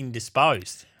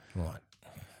indisposed. Right.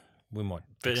 We might.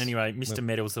 But anyway, Mr.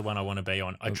 Metal's the one I want to be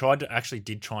on. I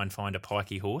did try and find a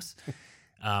pikey horse.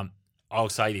 I'll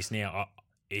say this now.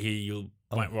 He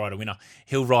won't ride a winner.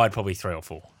 He'll ride probably 3 or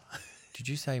 4. Did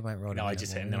you say he won't ride? No, him I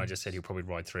just said, and then I just said he'll probably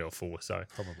ride 3 or 4. So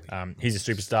Probably. he's a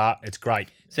superstar. It's great.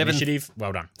 7 Initiative.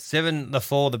 Well done. 7 the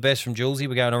 4, the best from Julesy.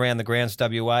 We're going around the grounds,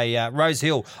 WA. Rose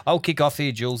Hill. I'll kick off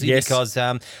here, Julesy, Yes. because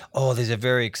there's a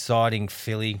very exciting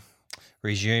filly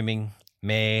resuming.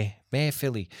 Mare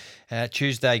filly.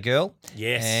 Tuesday girl.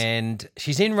 Yes. And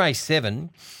she's in race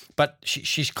 7, but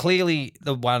she's clearly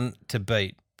the one to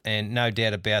beat, and no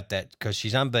doubt about that, because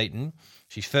she's unbeaten.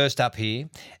 She's first up here,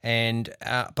 and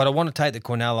but I want to take the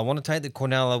Quinella. I want to take the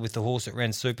Quinella with the horse that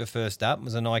ran super first up. It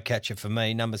was an eye catcher for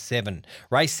me, number 7.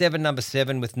 Race 7, number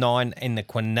 7 with 9 in the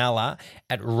Quinella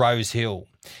at Rose Hill.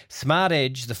 Smart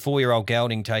Edge, the 4-year-old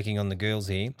gelding taking on the girls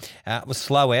here, was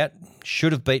slow out.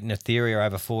 Should have beaten Etheria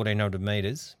over 1,400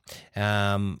 metres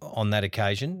on that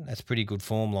occasion. That's pretty good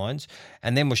form lines.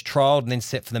 And then was trialled and then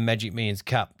set for the Magic Millions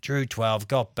Cup. Drew 12,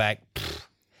 got back.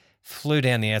 Flew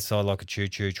down the outside like a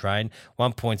choo-choo train,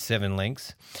 1.7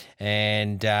 lengths,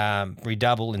 and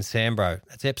redouble in Sambro.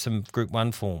 That's Epsom Group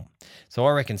 1 form. So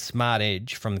I reckon Smart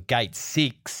Edge from gate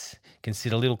 6 can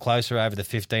sit a little closer over the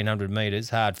 1,500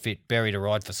 metres, hard fit, berry to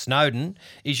ride for Snowden,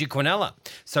 is your Quinella.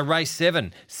 So race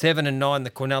 7 and 9, the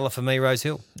Quinella for me, Rose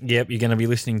Hill. Yep, you're going to be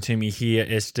listening to me here,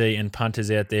 SD, and punters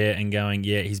out there and going,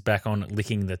 yeah, he's back on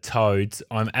licking the toads.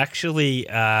 I'm actually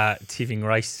tipping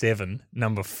race 7,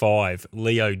 number 5,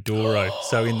 Leo Doro.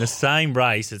 So in the same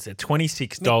race, it's at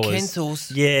 $26.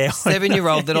 Kensel's Yeah.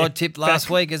 7-year-old that I tipped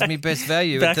last week as my best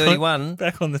value at 31.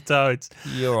 Back on the toads.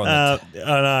 You're on the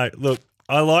I know. Look,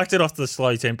 I liked it off the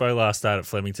slow tempo last start at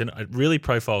Flemington. It really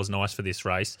profiles nice for this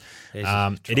race.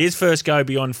 It is first go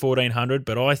beyond 1,400,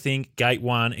 but I think gate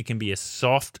 1, it can be a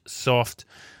soft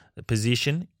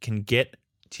position, can get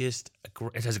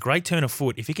it has a great turn of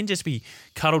foot. If it can just be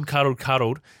cuddled,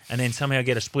 and then somehow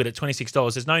get a split at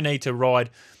 $26, there's no need to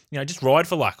ride, just ride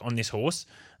for luck on this horse.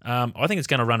 I think it's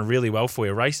going to run really well for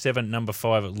you. Race 7, number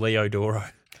 5, Leo Doro.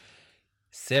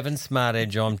 7 Smart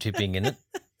Edge, I'm tipping in it.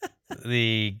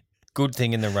 The good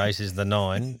thing in the race is the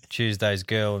 9, Tuesday's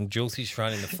girl, and Julesy's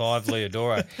running the 5,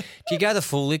 Leodoro. Do you go the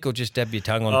full lick or just dab your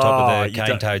tongue on top of the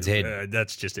cane toad's head?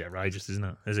 That's just outrageous, isn't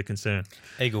it? There's a concern.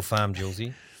 Eagle Farm,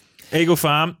 Julesy. Eagle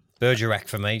Farm. Bergerac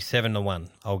for me, 7-1.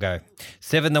 I'll go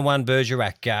 7-1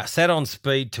 Bergerac. Sat on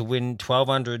speed to win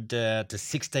 1,200 to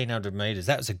 1,600 metres.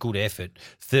 That was a good effort.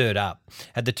 Third up.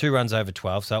 Had the 2 runs over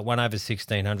 12, so it won over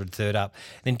 1,600 third up.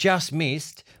 Then just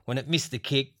missed, when it missed the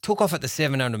kick, took off at the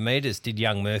 700 metres, did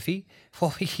young Murphy.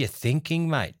 What are you thinking,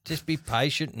 mate? Just be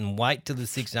patient and wait till the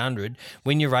 600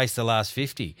 when you race the last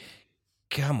 50.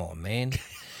 Come on, man.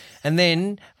 And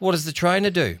then what does the trainer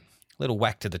do? Little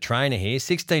whack to the trainer here,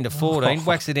 16 to 14,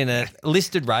 whacks it in a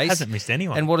listed race. Hasn't missed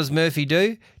anyone. And what does Murphy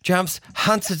do? Jumps,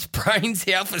 hunts its brains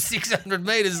out for 600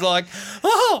 metres like,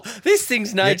 this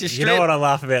thing's nature straight. You know what I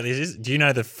laugh about this is? Do you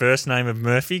know the first name of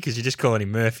Murphy? Because you're just calling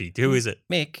him Murphy. Who is it?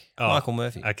 Mick. Oh, Michael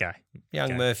Murphy. Okay.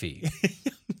 Young Murphy.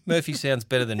 Murphy sounds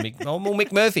better than Mick. Oh, well,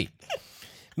 Mick Murphy.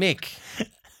 Mick,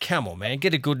 come on, man.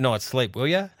 Get a good night's sleep, will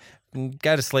you? And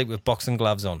go to sleep with boxing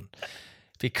gloves on.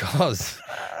 Because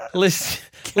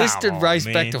listed race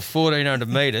back to 1,400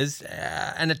 metres,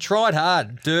 and it tried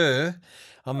hard.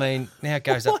 I mean, now it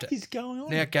goes up to What is going on?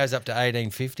 now it goes up to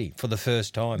 1,850 for the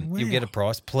first time. Wow. You'll get a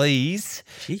price. Please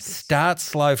Jesus. Start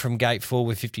slow from gate 4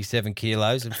 with 57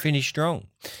 kilos and finish strong.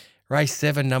 Race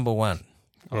 7, number 1.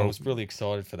 I was really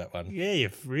excited for that one. Yeah, you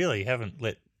really haven't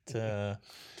let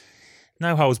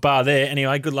no holds bar there.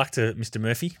 Anyway, good luck to Mr.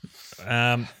 Murphy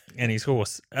and his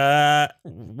horse. Where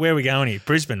are we going here?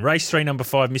 Brisbane. Race 3, number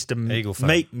 5, Mr. Eagle Farm.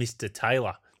 Meet Mr.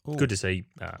 Taylor. Ooh. Good to see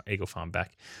Eagle Farm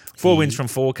back. 4 wins from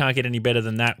 4. Can't get any better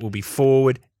than that. Will be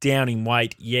forward. Down in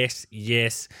weight. Yes.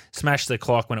 Smashed the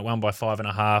clock when it won by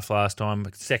 5.5 last time.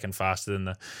 Second faster than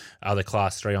the other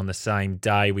Class 3 on the same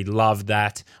day. We love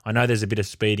that. I know there's a bit of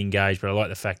speed engaged, but I like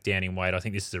the fact down in weight. I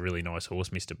think this is a really nice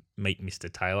horse, Meet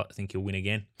Mr. Taylor. I think he'll win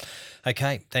again.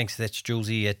 Okay, thanks. That's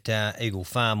Julesy at Eagle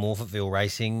Farm, Morphettville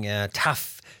Racing.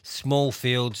 Tough, small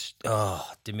fields.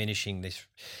 Diminishing this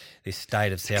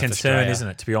state of South Australia. Concern, isn't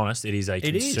it? To be honest, it is a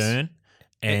concern,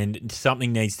 and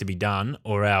something needs to be done,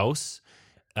 or else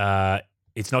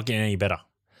it's not getting any better.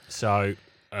 So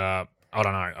I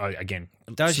don't know. Again,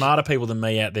 smarter people than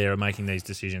me out there are making these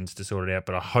decisions to sort it out,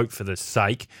 but I hope for the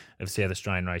sake of South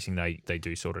Australian racing they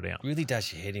do sort it out. Really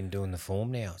does your head in doing the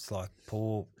form now. It's like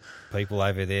poor people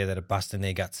over there that are busting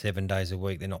their guts 7 days a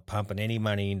week. They're not pumping any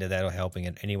money into that or helping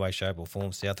in any way, shape or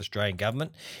form. South Australian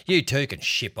government, you too can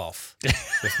ship off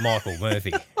with Michael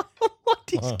Murphy.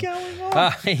 What is going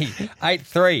on?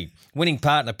 8-3. Winning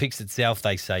partner picks itself,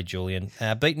 they say, Julian.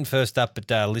 Beaten first up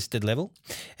at listed level.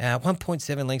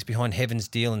 1.7 lengths behind Heaven's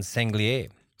Deal and Sanglier.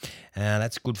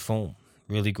 That's good form.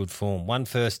 Really good form. One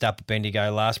first up at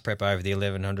Bendigo, last prep over the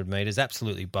 1,100 metres,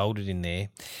 absolutely bolted in there,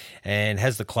 and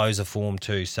has the closer form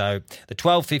too. So the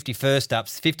 12.50 first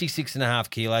ups, 56.5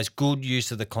 kilos, good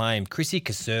use of the claim. Chrissy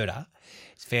Caserta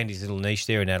has found his little niche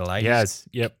there in Adelaide. Yes,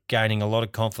 yep. Gaining a lot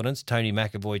of confidence. Tony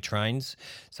McAvoy trains.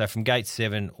 So from gate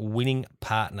 7, winning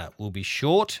partner will be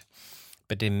short,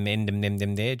 but them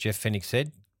there, Jeff Fennick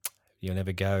said, you'll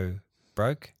never go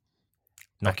broke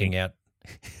knocking out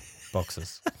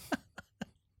boxes.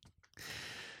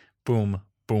 Boom,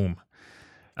 boom.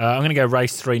 I'm going to go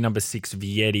race 3, number 6,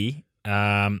 Vietti.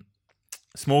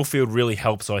 Small field really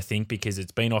helps, I think, because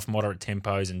it's been off moderate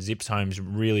tempos and zips home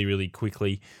really, really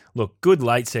quickly. Look, good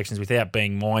late sections without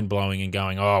being mind-blowing and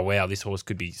going, oh, wow, this horse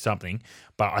could be something.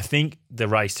 But I think the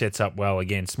race sets up well.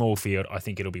 Again, small field, I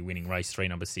think it'll be winning race 3,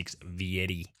 number 6,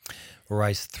 Vietti.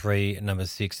 Race 3, number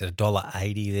 6 at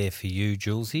 $1.80 there for you,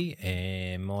 Julesy.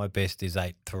 And my best is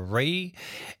 8-3.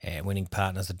 And winning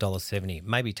partners $1.70.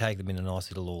 Maybe take them in a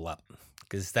nice little all-up,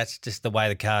 because that's just the way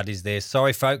the card is there.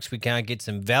 Sorry, folks, we can't get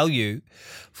some value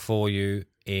for you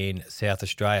in South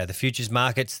Australia. The futures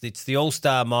markets, it's the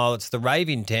All-Star Mile. It's the rave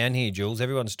in town here, Jules.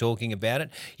 Everyone's talking about it.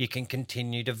 You can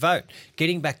continue to vote.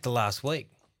 Getting back to last week,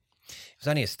 it was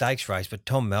only a stakes race, but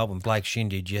Tom Melbourne, Blake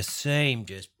Shindy just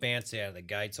bounce out of the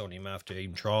gates on him after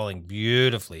him trialling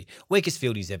beautifully. Weakest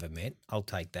field he's ever met. I'll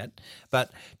take that.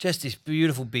 But just this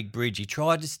beautiful big bridge. He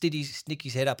tried to stick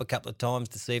his head up a couple of times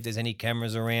to see if there's any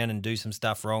cameras around and do some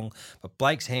stuff wrong. But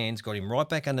Blake's hands got him right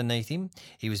back underneath him.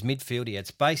 He was midfield. He had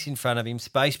space in front of him,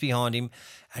 space behind him,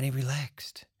 and he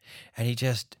relaxed. And he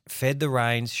just fed the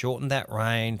reins, shortened that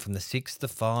rein from the 6, the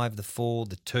 5, the 4,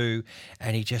 the 2,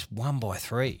 and he just won by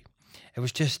 3. It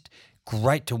was just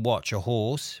great to watch a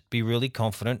horse be really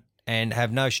confident and have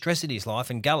no stress in his life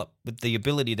and gallop with the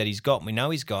ability that he's got. We know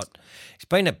he's got. He's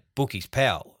been a bookies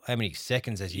pal. How many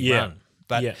seconds has he run?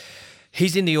 But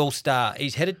he's in the All-Star.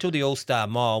 He's headed to the All-Star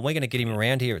Mile. We're going to get him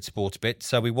around here at Sportsbet.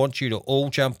 So we want you to all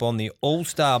jump on the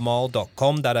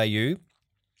allstarmile.com.au.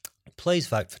 Please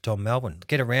vote for Tom Melbourne.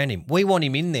 Get around him. We want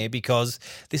him in there because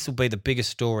this will be the biggest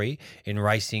story in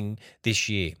racing this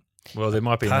year. Well, there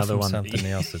might be Apart another from one. something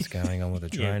else that's going on with a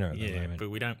trainer at the moment.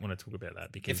 But we don't want to talk about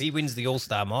that because If he wins the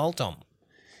All-Star Mile, Tom.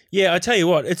 Yeah, I tell you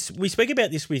what, we speak about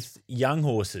this with young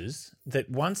horses that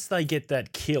once they get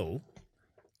that kill,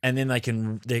 and then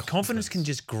their confidence can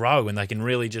just grow, and they can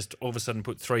really just all of a sudden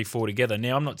put 3, 4 together.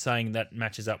 Now, I'm not saying that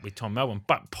matches up with Tom Melbourne,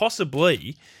 but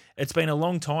possibly it's been a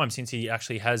long time since he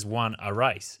actually has won a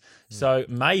race. So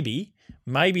maybe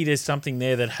there's something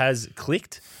there that has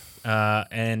clicked,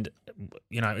 and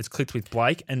it's clicked with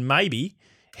Blake, and maybe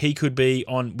he could be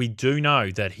on. We do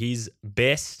know that his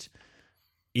best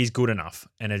is good enough,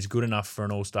 and it's good enough for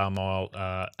an All-Star Mile.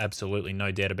 Absolutely,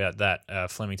 no doubt about that.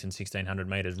 Flemington 1,600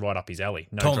 metres, right up his alley.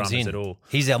 No Tom's dramas in. at all.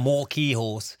 He's our Marquee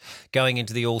horse going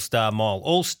into the All-Star Mile.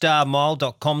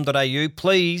 Allstarmile.com.au.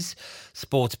 Please,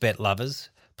 sports bet lovers,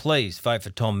 please vote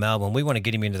for Tom Melbourne. We want to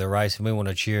get him into the race and we want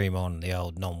to cheer him on, the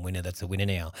old non-winner that's a winner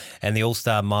now. And the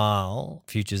All-Star Mile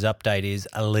futures update is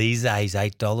Alize's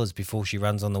 $8 before she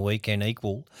runs on the weekend,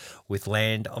 equal with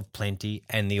Land of Plenty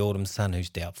and the Autumn Sun, who's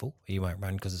doubtful. He won't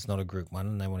run because it's not a Group 1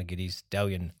 and they want to get his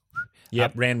stallion.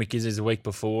 Yep, Randwick is a week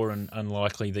before, and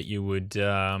unlikely that you would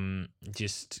you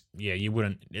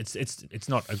wouldn't. It's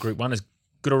not a Group 1 as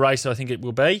good a race, I think it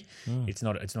will be. It's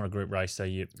not a group race, so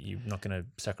you're not going to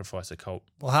sacrifice a colt.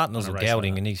 Well, Hartnell's a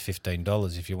gelding, and he's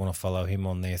 $15 if you want to follow him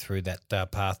on there through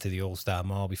that path to the All-Star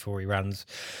Mile before he runs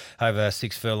over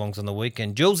 6 furlongs on the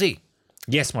weekend. Julesy.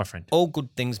 Yes, my friend. All good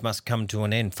things must come to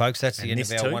an end, folks. That's the end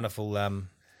of our wonderful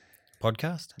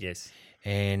podcast. Yes.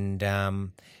 And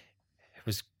it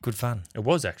was good fun. It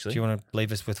was, actually. Do you want to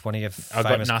leave us with one of your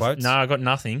famous quotes? No, I got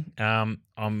nothing. I'm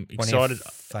excited. One of your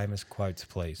famous quotes,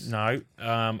 please. No.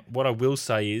 What I will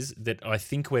say is that I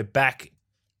think we're back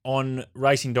on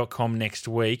racing.com next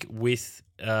week with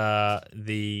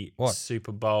the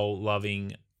Super Bowl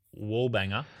loving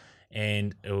Wallbanger,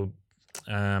 and it'll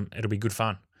be good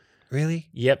fun. Really?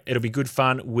 Yep, it'll be good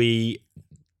fun. We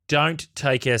don't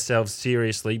take ourselves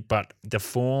seriously, but the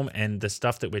form and the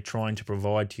stuff that we're trying to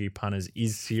provide to you punters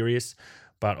is serious.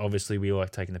 But obviously we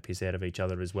like taking the piss out of each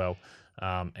other as well.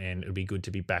 And it'll be good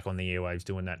to be back on the airwaves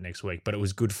doing that next week. But it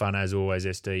was good fun as always,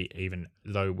 SD, even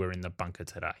though we're in the bunker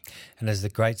today. And as the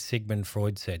great Sigmund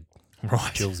Freud said,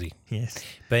 right, Julesy, yes,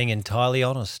 being entirely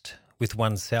honest with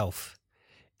oneself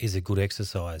is a good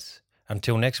exercise.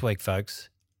 Until next week, folks,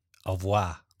 au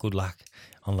revoir. Good luck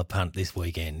on the punt this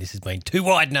weekend. This has been Too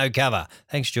Wide No Cover.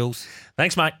 Thanks, Jules.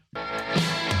 Thanks, mate.